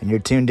Pies, and you're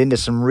tuned into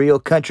some real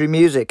country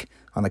music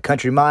on the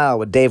Country Mile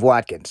with Dave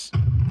Watkins.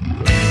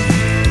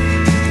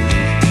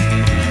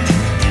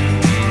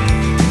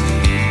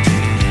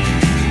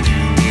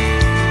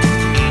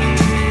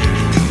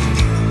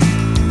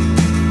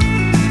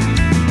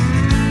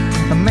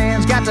 A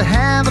man's got to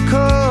have a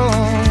call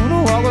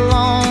to walk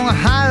along a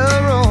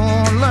higher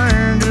road,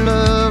 learn to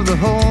love the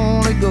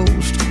Holy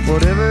Ghost,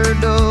 whatever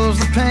does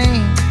the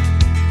pain.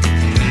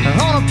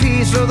 On a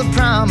piece of the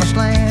promised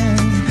land,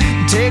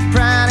 take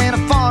pride in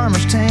a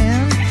farmer's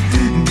tent,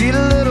 get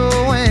a little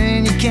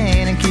when you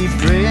can and keep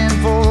praying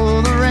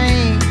for the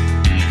rain.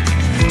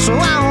 So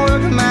I'm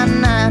working my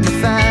 9 to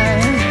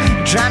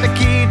 5, trying to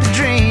keep the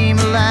dream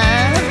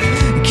alive,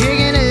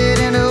 kicking it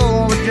into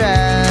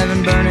overdrive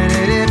and burning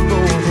it at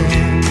both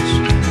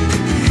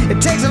ends.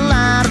 It takes a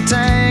lot of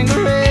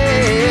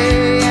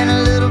Tanqueray and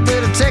a little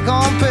bit of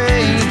take-home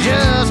pay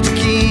just to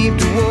keep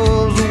the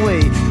wolves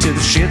away till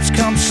the ships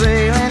come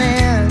sailing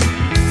in.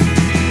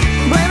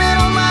 Blame it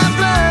on my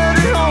blood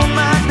or on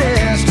my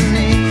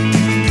destiny,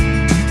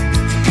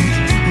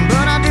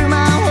 but I do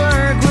my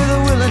work with a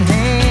willing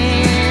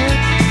hand.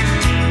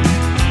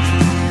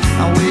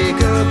 I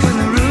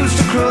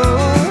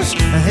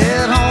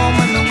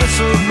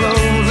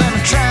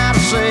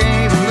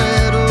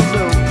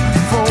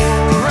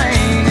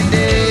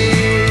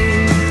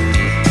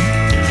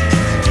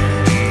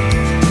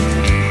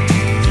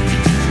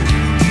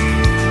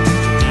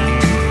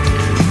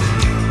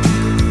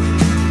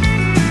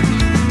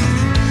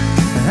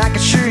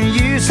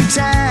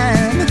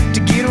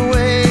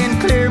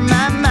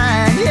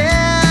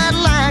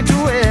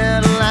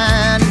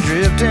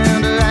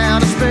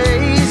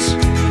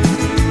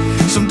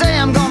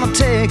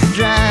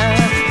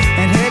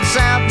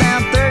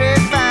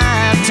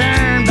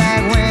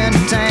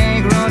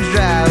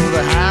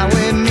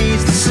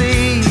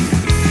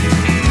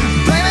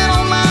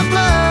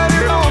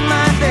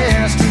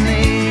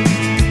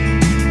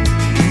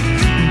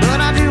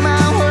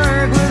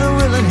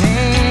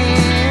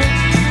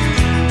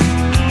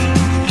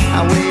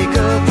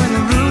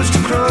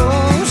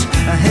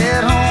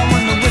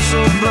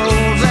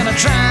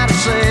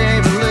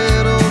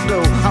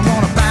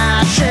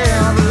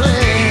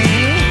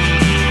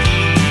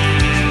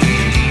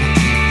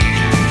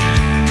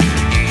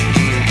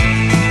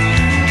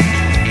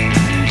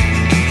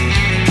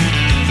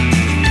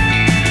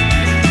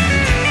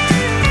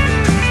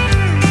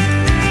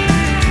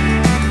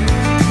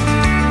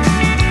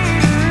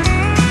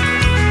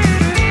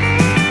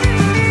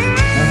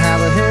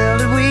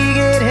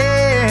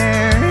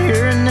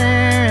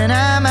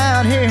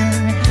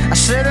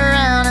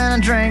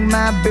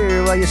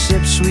you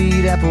sip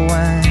sweet apple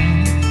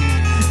wine.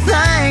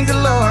 Thank the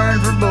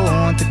Lord for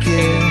both the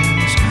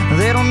kids.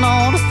 They don't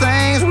know the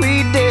things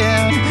we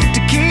did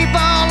to keep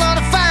all of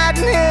the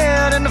fighting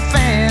hid and the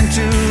fan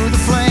to the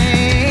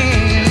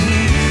flame.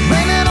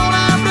 Blame it on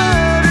our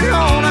blood and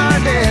on our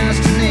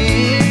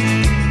destiny,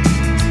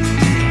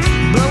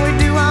 but we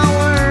do our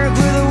work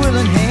with a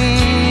willing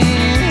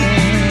hand.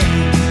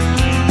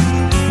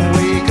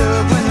 Wake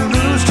up when the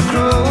rooster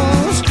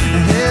crows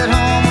and head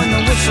home when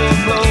the whistle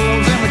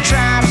blows, and we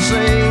try to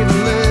save a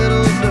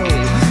little dough.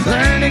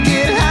 Learn to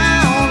get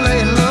high on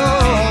lay low,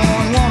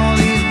 and one of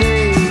these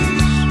days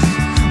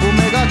we'll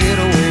make our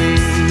getaway.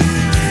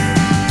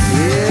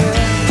 Yeah.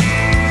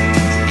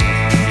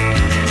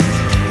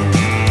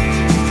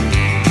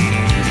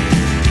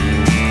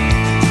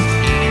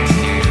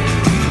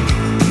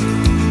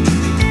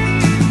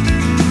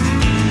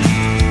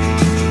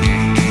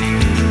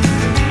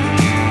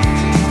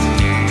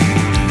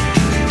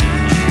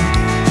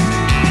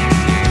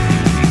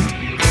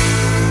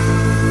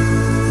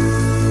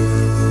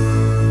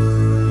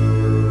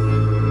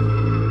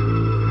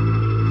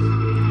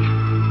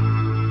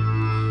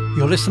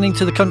 You're listening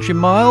to The Country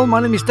Mile.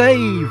 My name is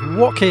Dave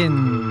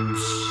Watkins.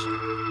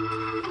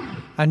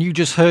 And you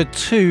just heard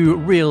two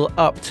real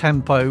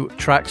up-tempo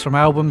tracks from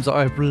albums that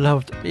I've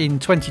loved in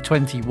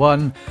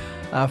 2021.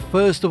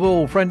 First of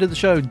all, friend of the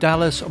show,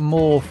 Dallas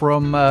Moore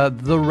from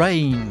The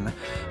Rain,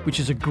 which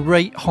is a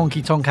great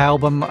honky-tonk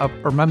album. I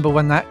remember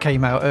when that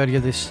came out earlier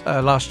this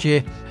last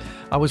year.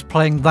 I was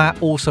playing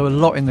that also a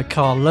lot in the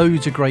car.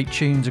 Loads of great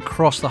tunes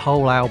across the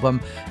whole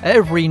album.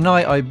 Every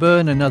night I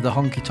burn another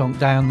honky-tonk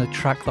down the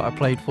track that I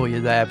played for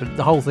you there, but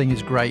the whole thing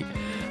is great.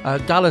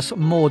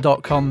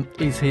 DallasMoore.com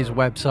is his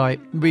website.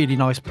 Really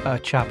nice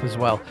chap as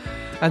well.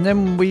 And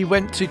then we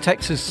went to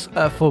Texas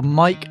for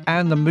Mike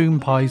and the Moon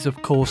Pies,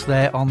 of course,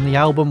 there on the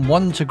album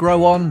One to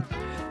Grow On.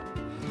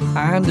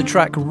 And the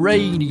track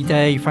Rainy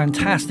Day,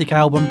 fantastic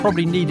album.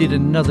 Probably needed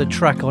another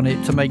track on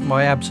it to make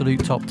my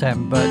absolute top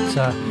 10, but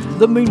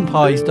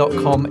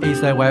themoonpies.com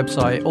is their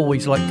website.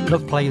 Always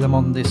love play them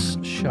on this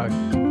show.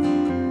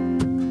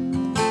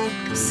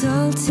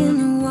 Salt in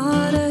the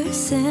water,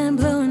 sand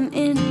blowing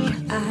in your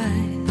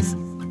eyes.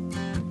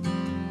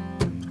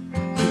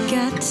 We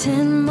got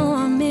 10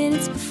 more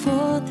minutes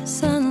before the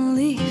sun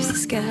leaves the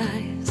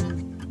skies.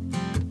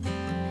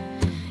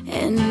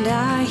 And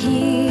I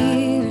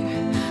hear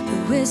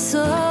the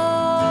whistle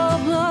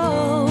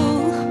blow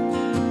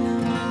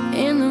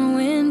in the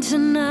wind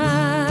tonight.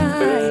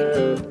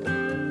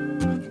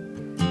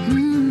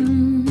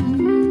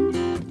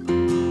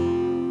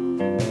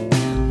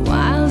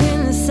 Wild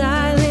in the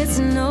silence,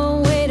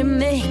 no way to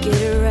make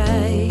it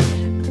right.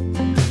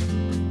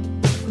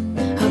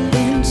 I've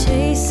been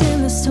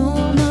chasing the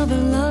storm of a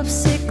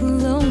lovesick,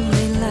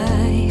 lonely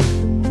life,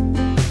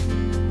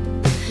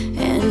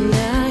 and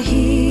I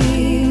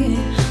hear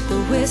the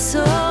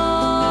whistle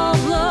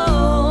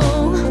blow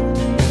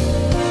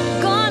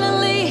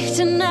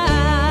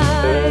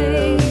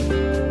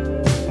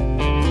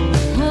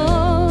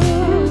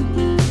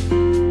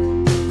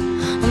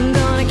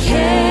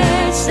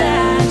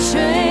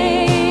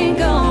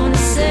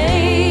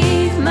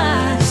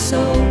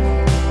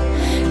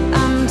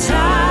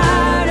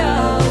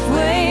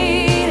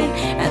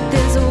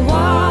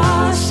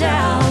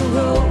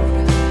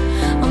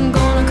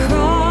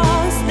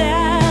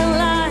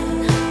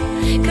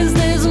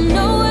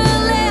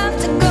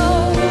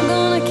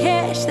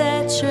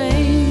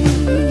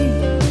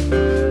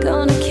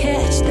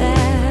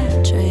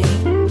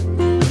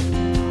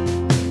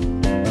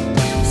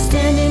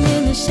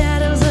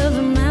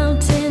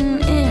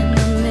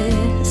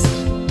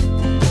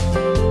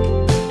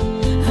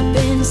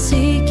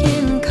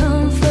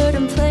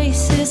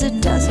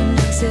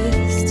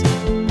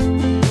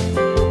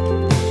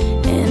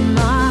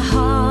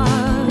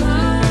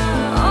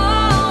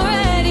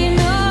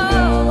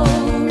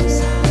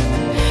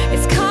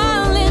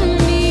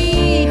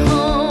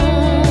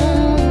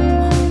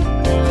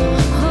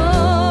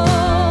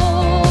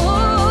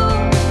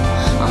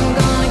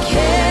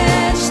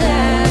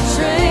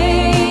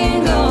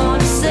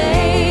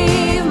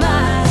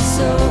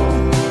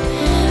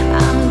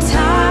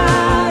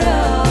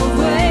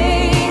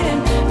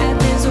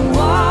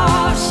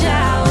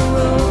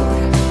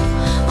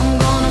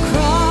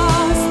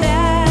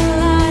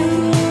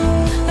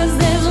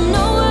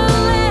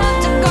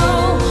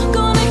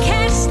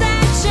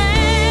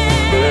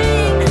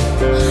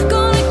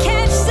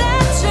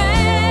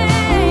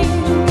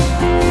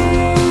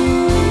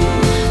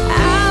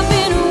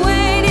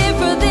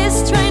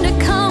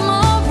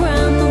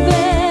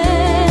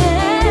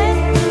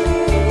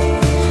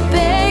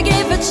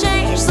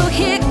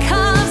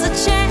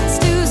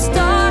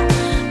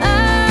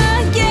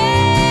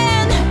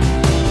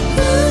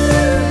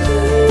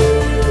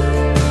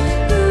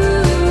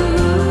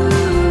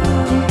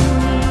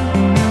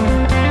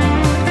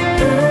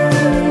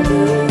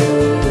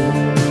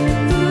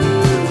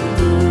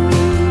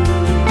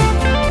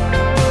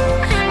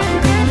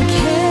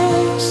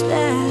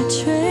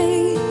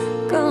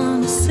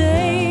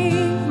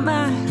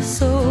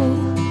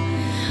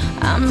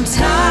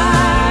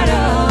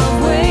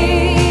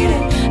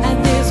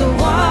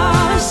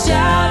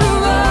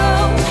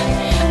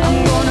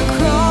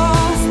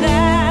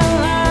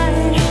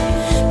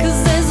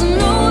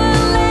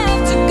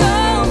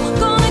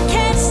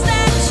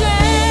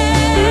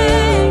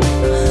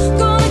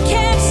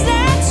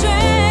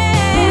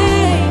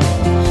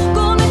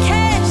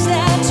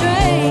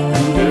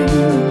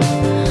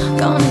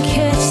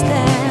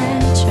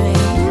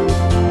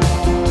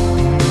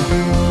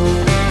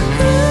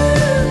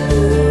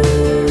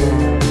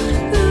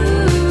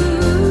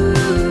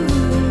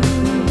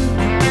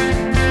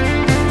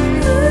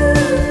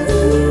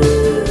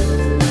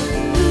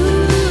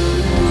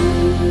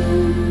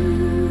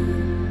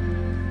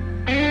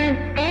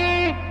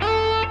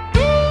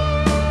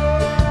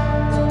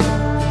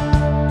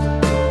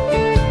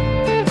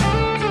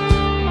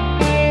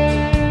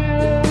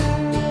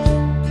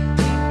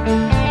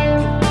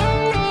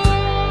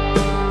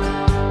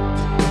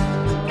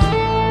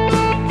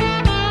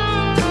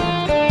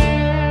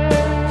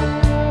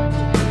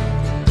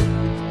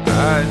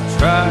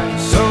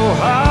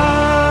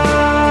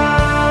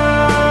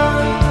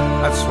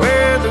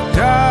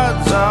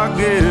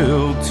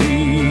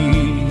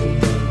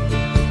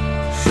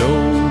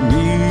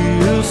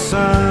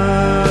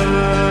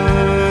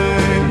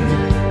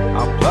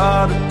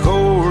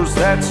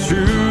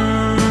true.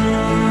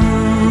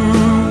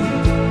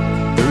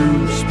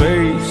 Through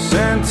space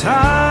and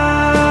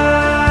time,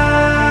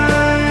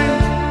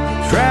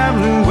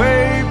 traveling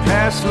way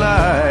past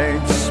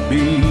light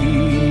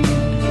speed,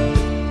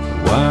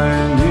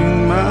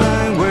 winding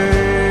my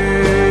way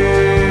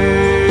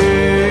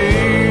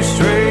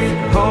straight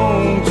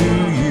home to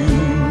you.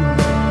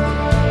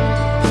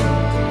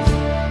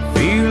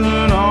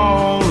 Feeling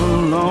all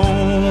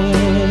alone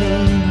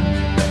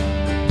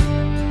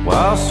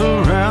while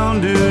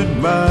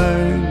surrounded by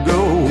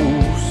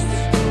ghosts,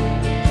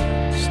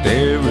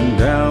 staring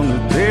down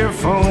at their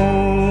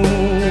phones.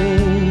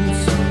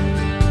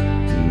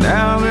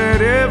 Now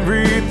that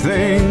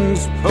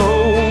everything's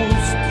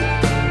post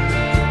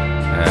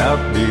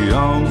out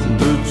beyond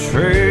the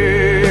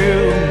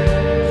trail,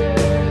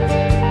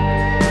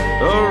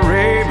 a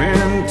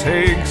raven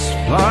takes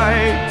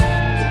flight,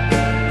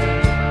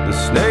 the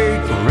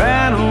snake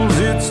rattles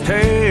its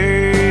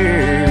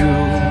tail,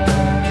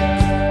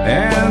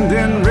 and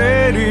then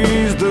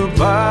readies the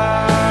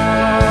bite.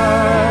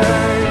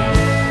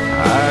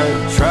 I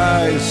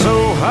try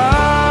so hard,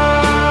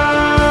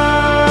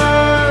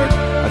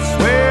 I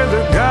swear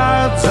the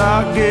gods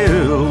are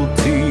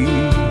guilty.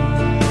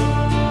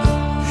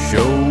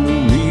 Show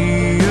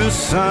me a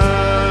sign,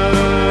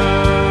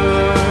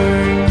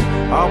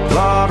 I'll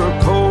plot a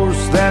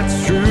course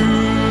that's true.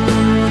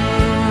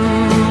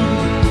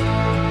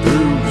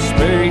 Through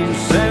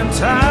space and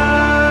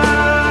time,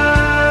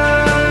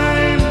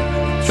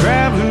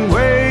 traveling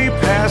way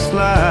past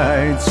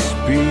light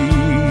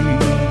speed,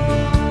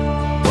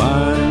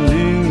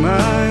 winding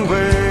my way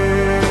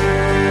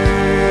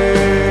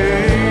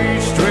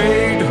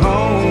straight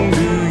home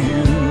to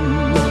you.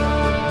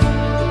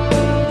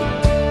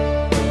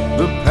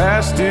 The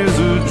past is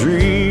a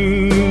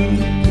dream,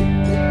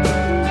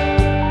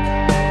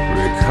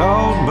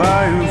 recalled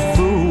by a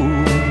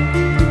fool.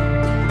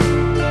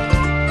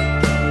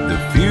 The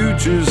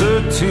future's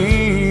a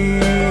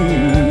team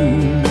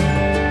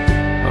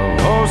of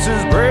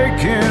horses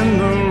breaking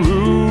the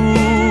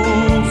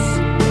rules.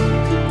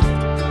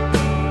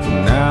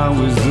 Now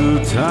is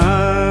the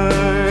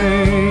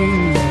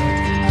time,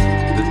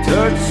 the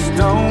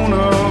touchstone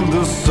of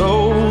the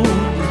soul.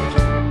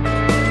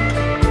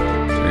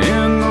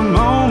 In the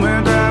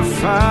moment I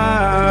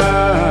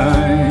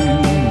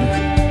find,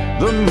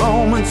 the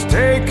moment's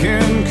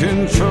taking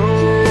control.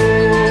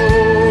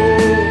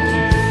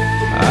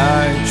 I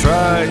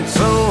tried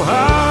so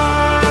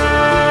hard,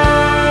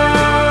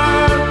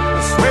 I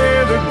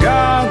swear the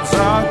gods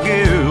are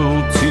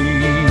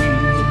guilty.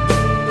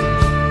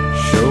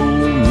 Show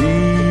me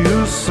a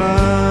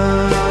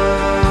sign,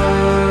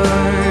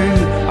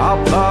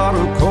 I'll plot a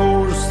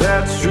course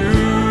that's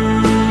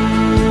true.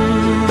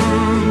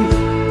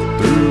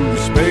 Through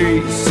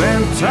space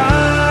and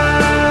time,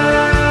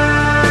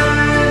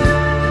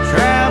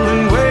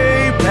 traveling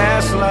way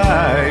past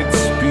light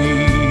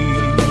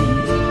speed,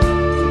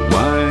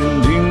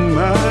 winding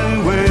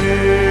my way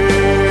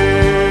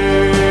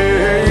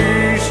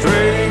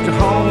straight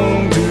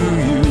home to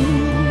you.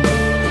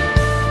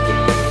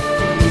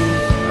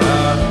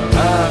 Hey,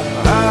 hey,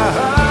 hey, hey.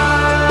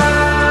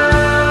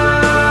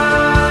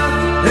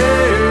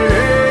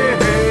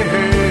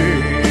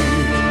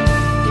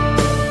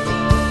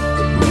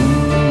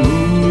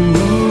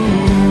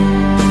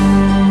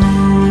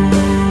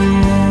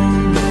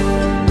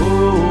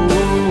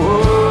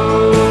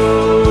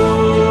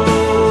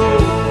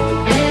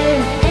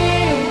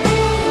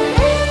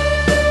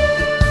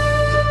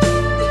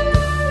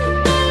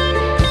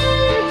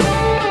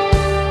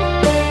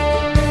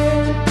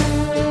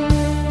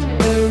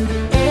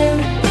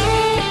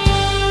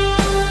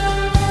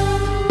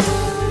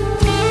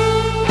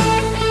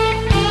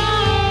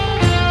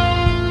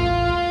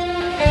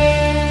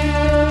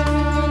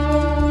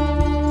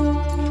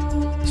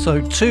 So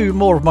two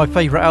more of my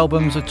favourite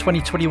albums of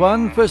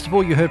 2021. First of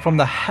all, you heard from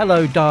the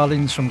Hello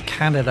Darlings from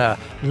Canada.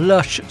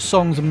 Lush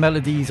songs and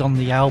melodies on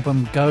the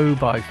album Go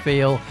by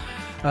Feel.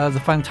 The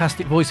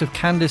fantastic voice of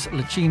Candice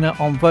Lacina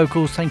on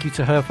vocals. Thank you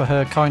to her for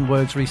her kind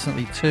words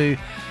recently too.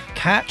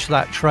 Catch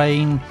That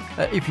Train.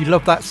 If you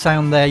love that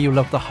sound there, you'll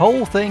love the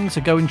whole thing, so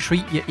go and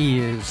treat your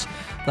ears.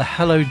 The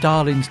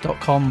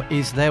hellodarlings.com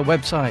is their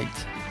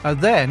website.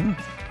 Then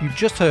you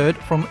just heard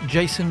from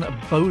Jason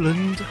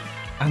Boland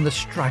and the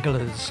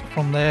Stragglers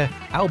from their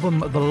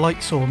album The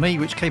Light Saw Me,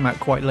 which came out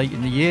quite late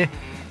in the year.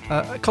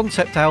 A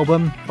concept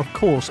album, of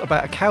course,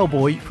 about a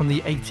cowboy from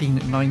the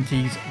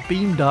 1890s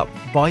beamed up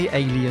by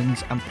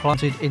aliens and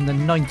planted in the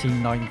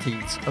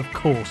 1990s, of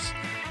course.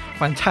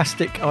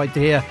 Fantastic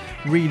idea,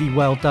 really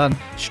well done.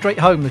 Straight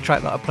home, the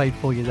track that I played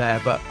for you there,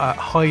 but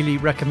highly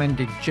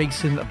recommended.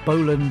 Jason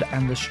Boland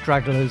and the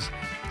Stragglers.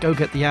 Go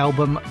get the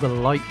album The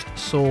Light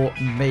Saw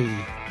Me.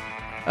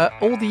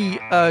 All the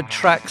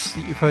tracks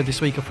that you've heard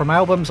this week are from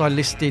albums I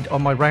listed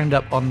on my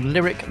roundup on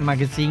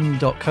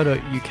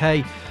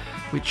lyricmagazine.co.uk,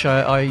 which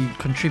I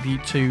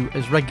contribute to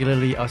as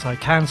regularly as I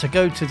can. So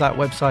go to that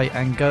website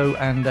and go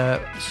and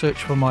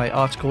search for my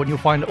article, and you'll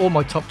find all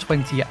my top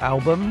 20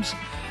 albums.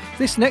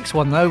 This next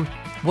one, though,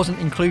 wasn't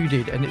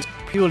included, and it's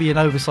purely an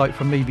oversight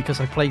from me because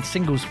I played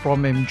singles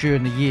from him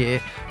during the year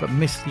but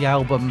missed the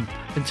album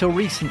until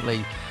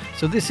recently.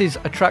 So this is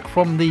a track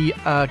from the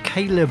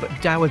Caleb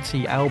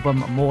Dougherty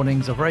album,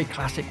 Mornings, a very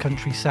classic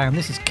country sound.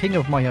 This is King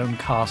of My Own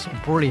Castle,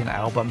 brilliant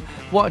album.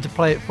 Wanted to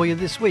play it for you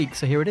this week,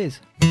 so here it is.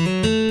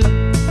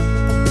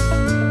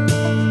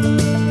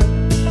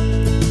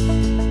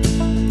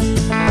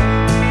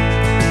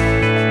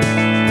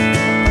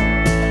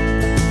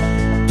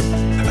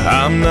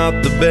 I'm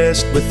not the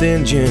best with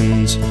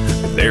engines,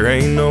 but there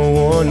ain't no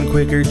one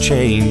quicker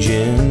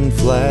changing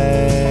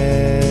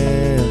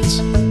flats.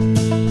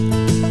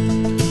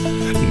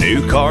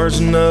 New cars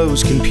and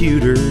those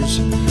computers,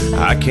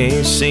 I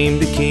can't seem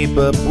to keep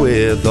up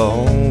with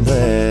all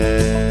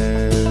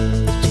that.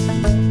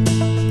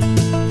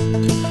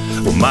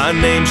 Well, my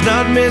name's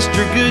not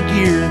Mr.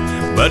 Goodyear,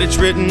 but it's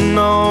written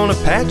on a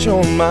patch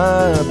on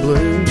my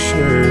blue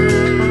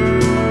shirt.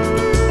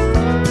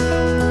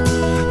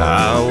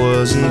 I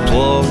was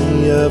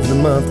Employee of the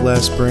Month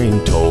last spring,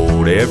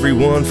 told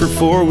everyone for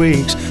 4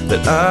 weeks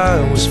that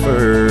I was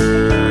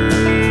first.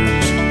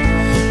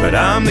 But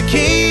I'm the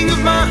king of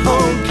my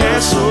own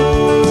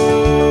castle,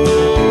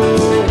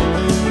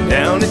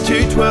 down at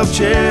 212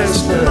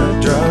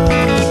 Chestnut Drive,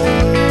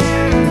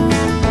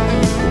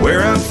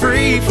 where I'm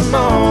free from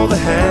all the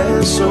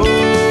hassle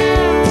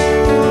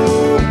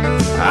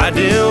I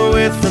deal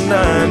with from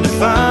 9 to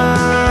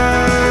 5.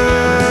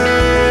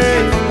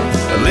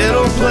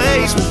 Little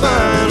place with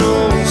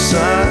vinyl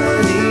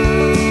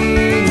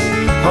siding,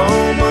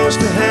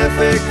 almost a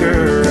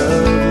half-acre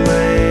of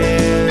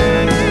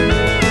land.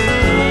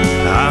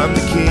 I'm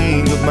the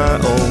king of my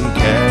own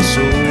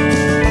castle,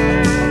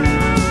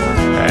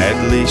 at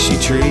least she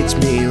treats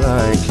me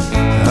like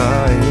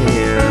I am.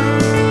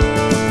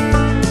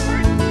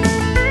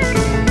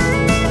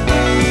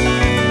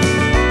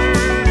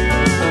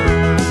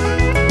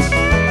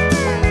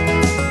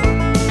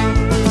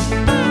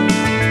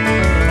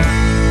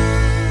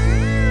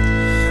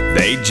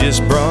 They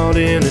just brought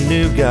in a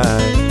new guy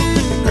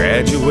that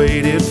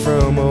graduated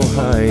from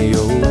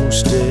Ohio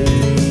State,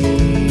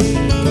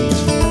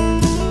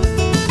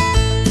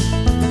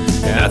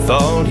 and I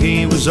thought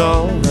he was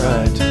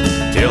alright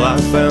till I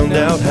found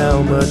out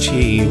how much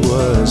he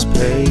was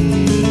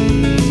paid.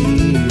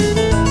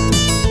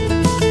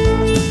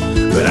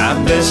 But I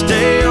best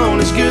stay on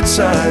his good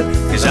side,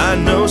 'cause I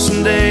know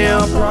someday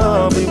I'll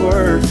probably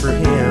work for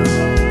him.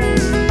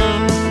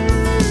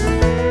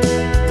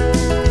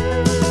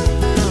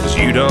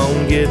 You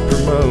don't get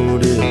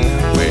promoted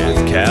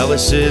with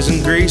calluses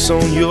and grease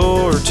on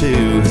your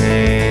 2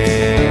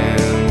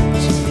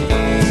 hands.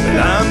 But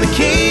I'm the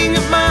king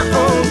of my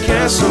own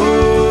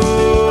castle,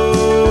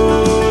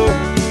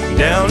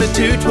 down at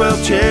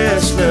 212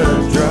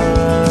 Chestnut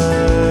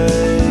Drive,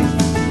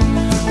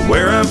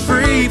 where I'm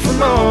free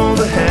from all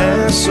the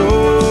hassle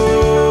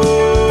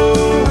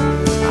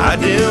I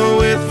deal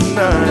with from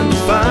 9 to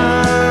 5.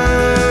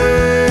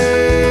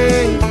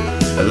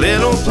 A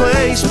little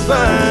place with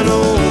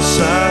vinyl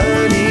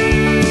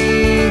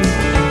siding,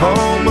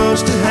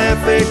 almost a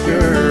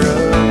half-acre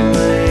of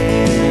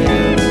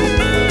land.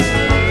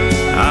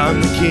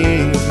 I'm the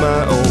king of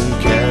my own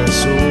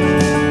castle,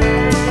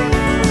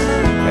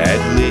 at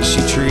least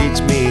she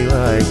treats me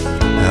like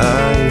I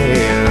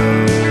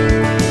am.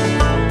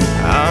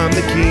 I'm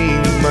the king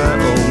of my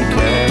own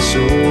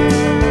castle,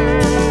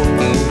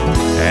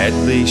 at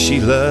least she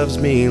loves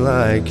me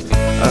like I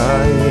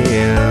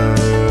am.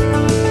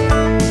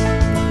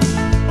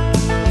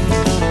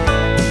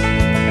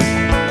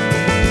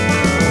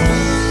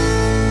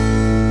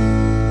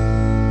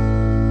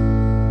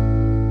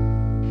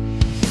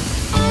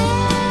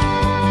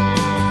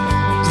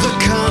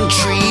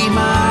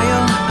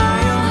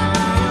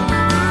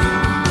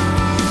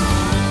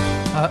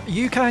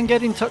 You can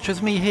get in touch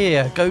with me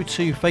here. Go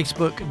to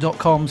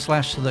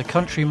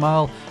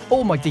facebook.com/thecountrymile.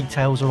 All my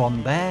details are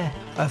on there.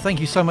 Thank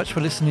you so much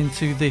for listening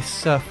to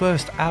this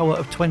first hour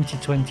of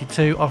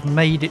 2022. I've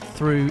made it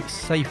through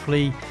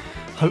safely.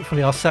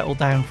 Hopefully I'll settle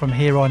down from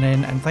here on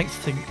in, and thanks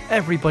to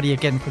everybody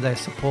again for their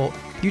support.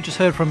 You just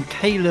heard from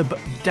Caleb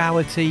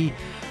Dougherty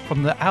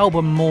from the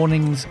album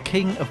Mornings,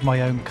 King of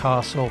My Own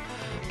Castle.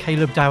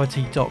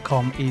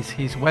 CalebDougherty.com is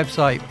his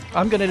website.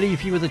 I'm going to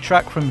leave you with a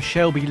track from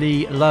Shelby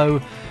Lee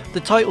Lowe, the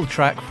title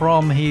track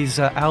from his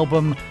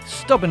album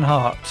Stubborn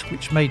Heart,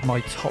 which made my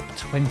top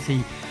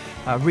 20.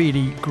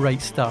 Really great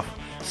stuff.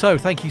 So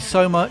thank you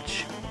so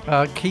much.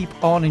 Keep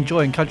on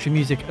enjoying country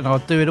music, and I'll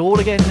do it all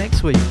again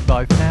next week.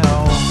 Bye for now.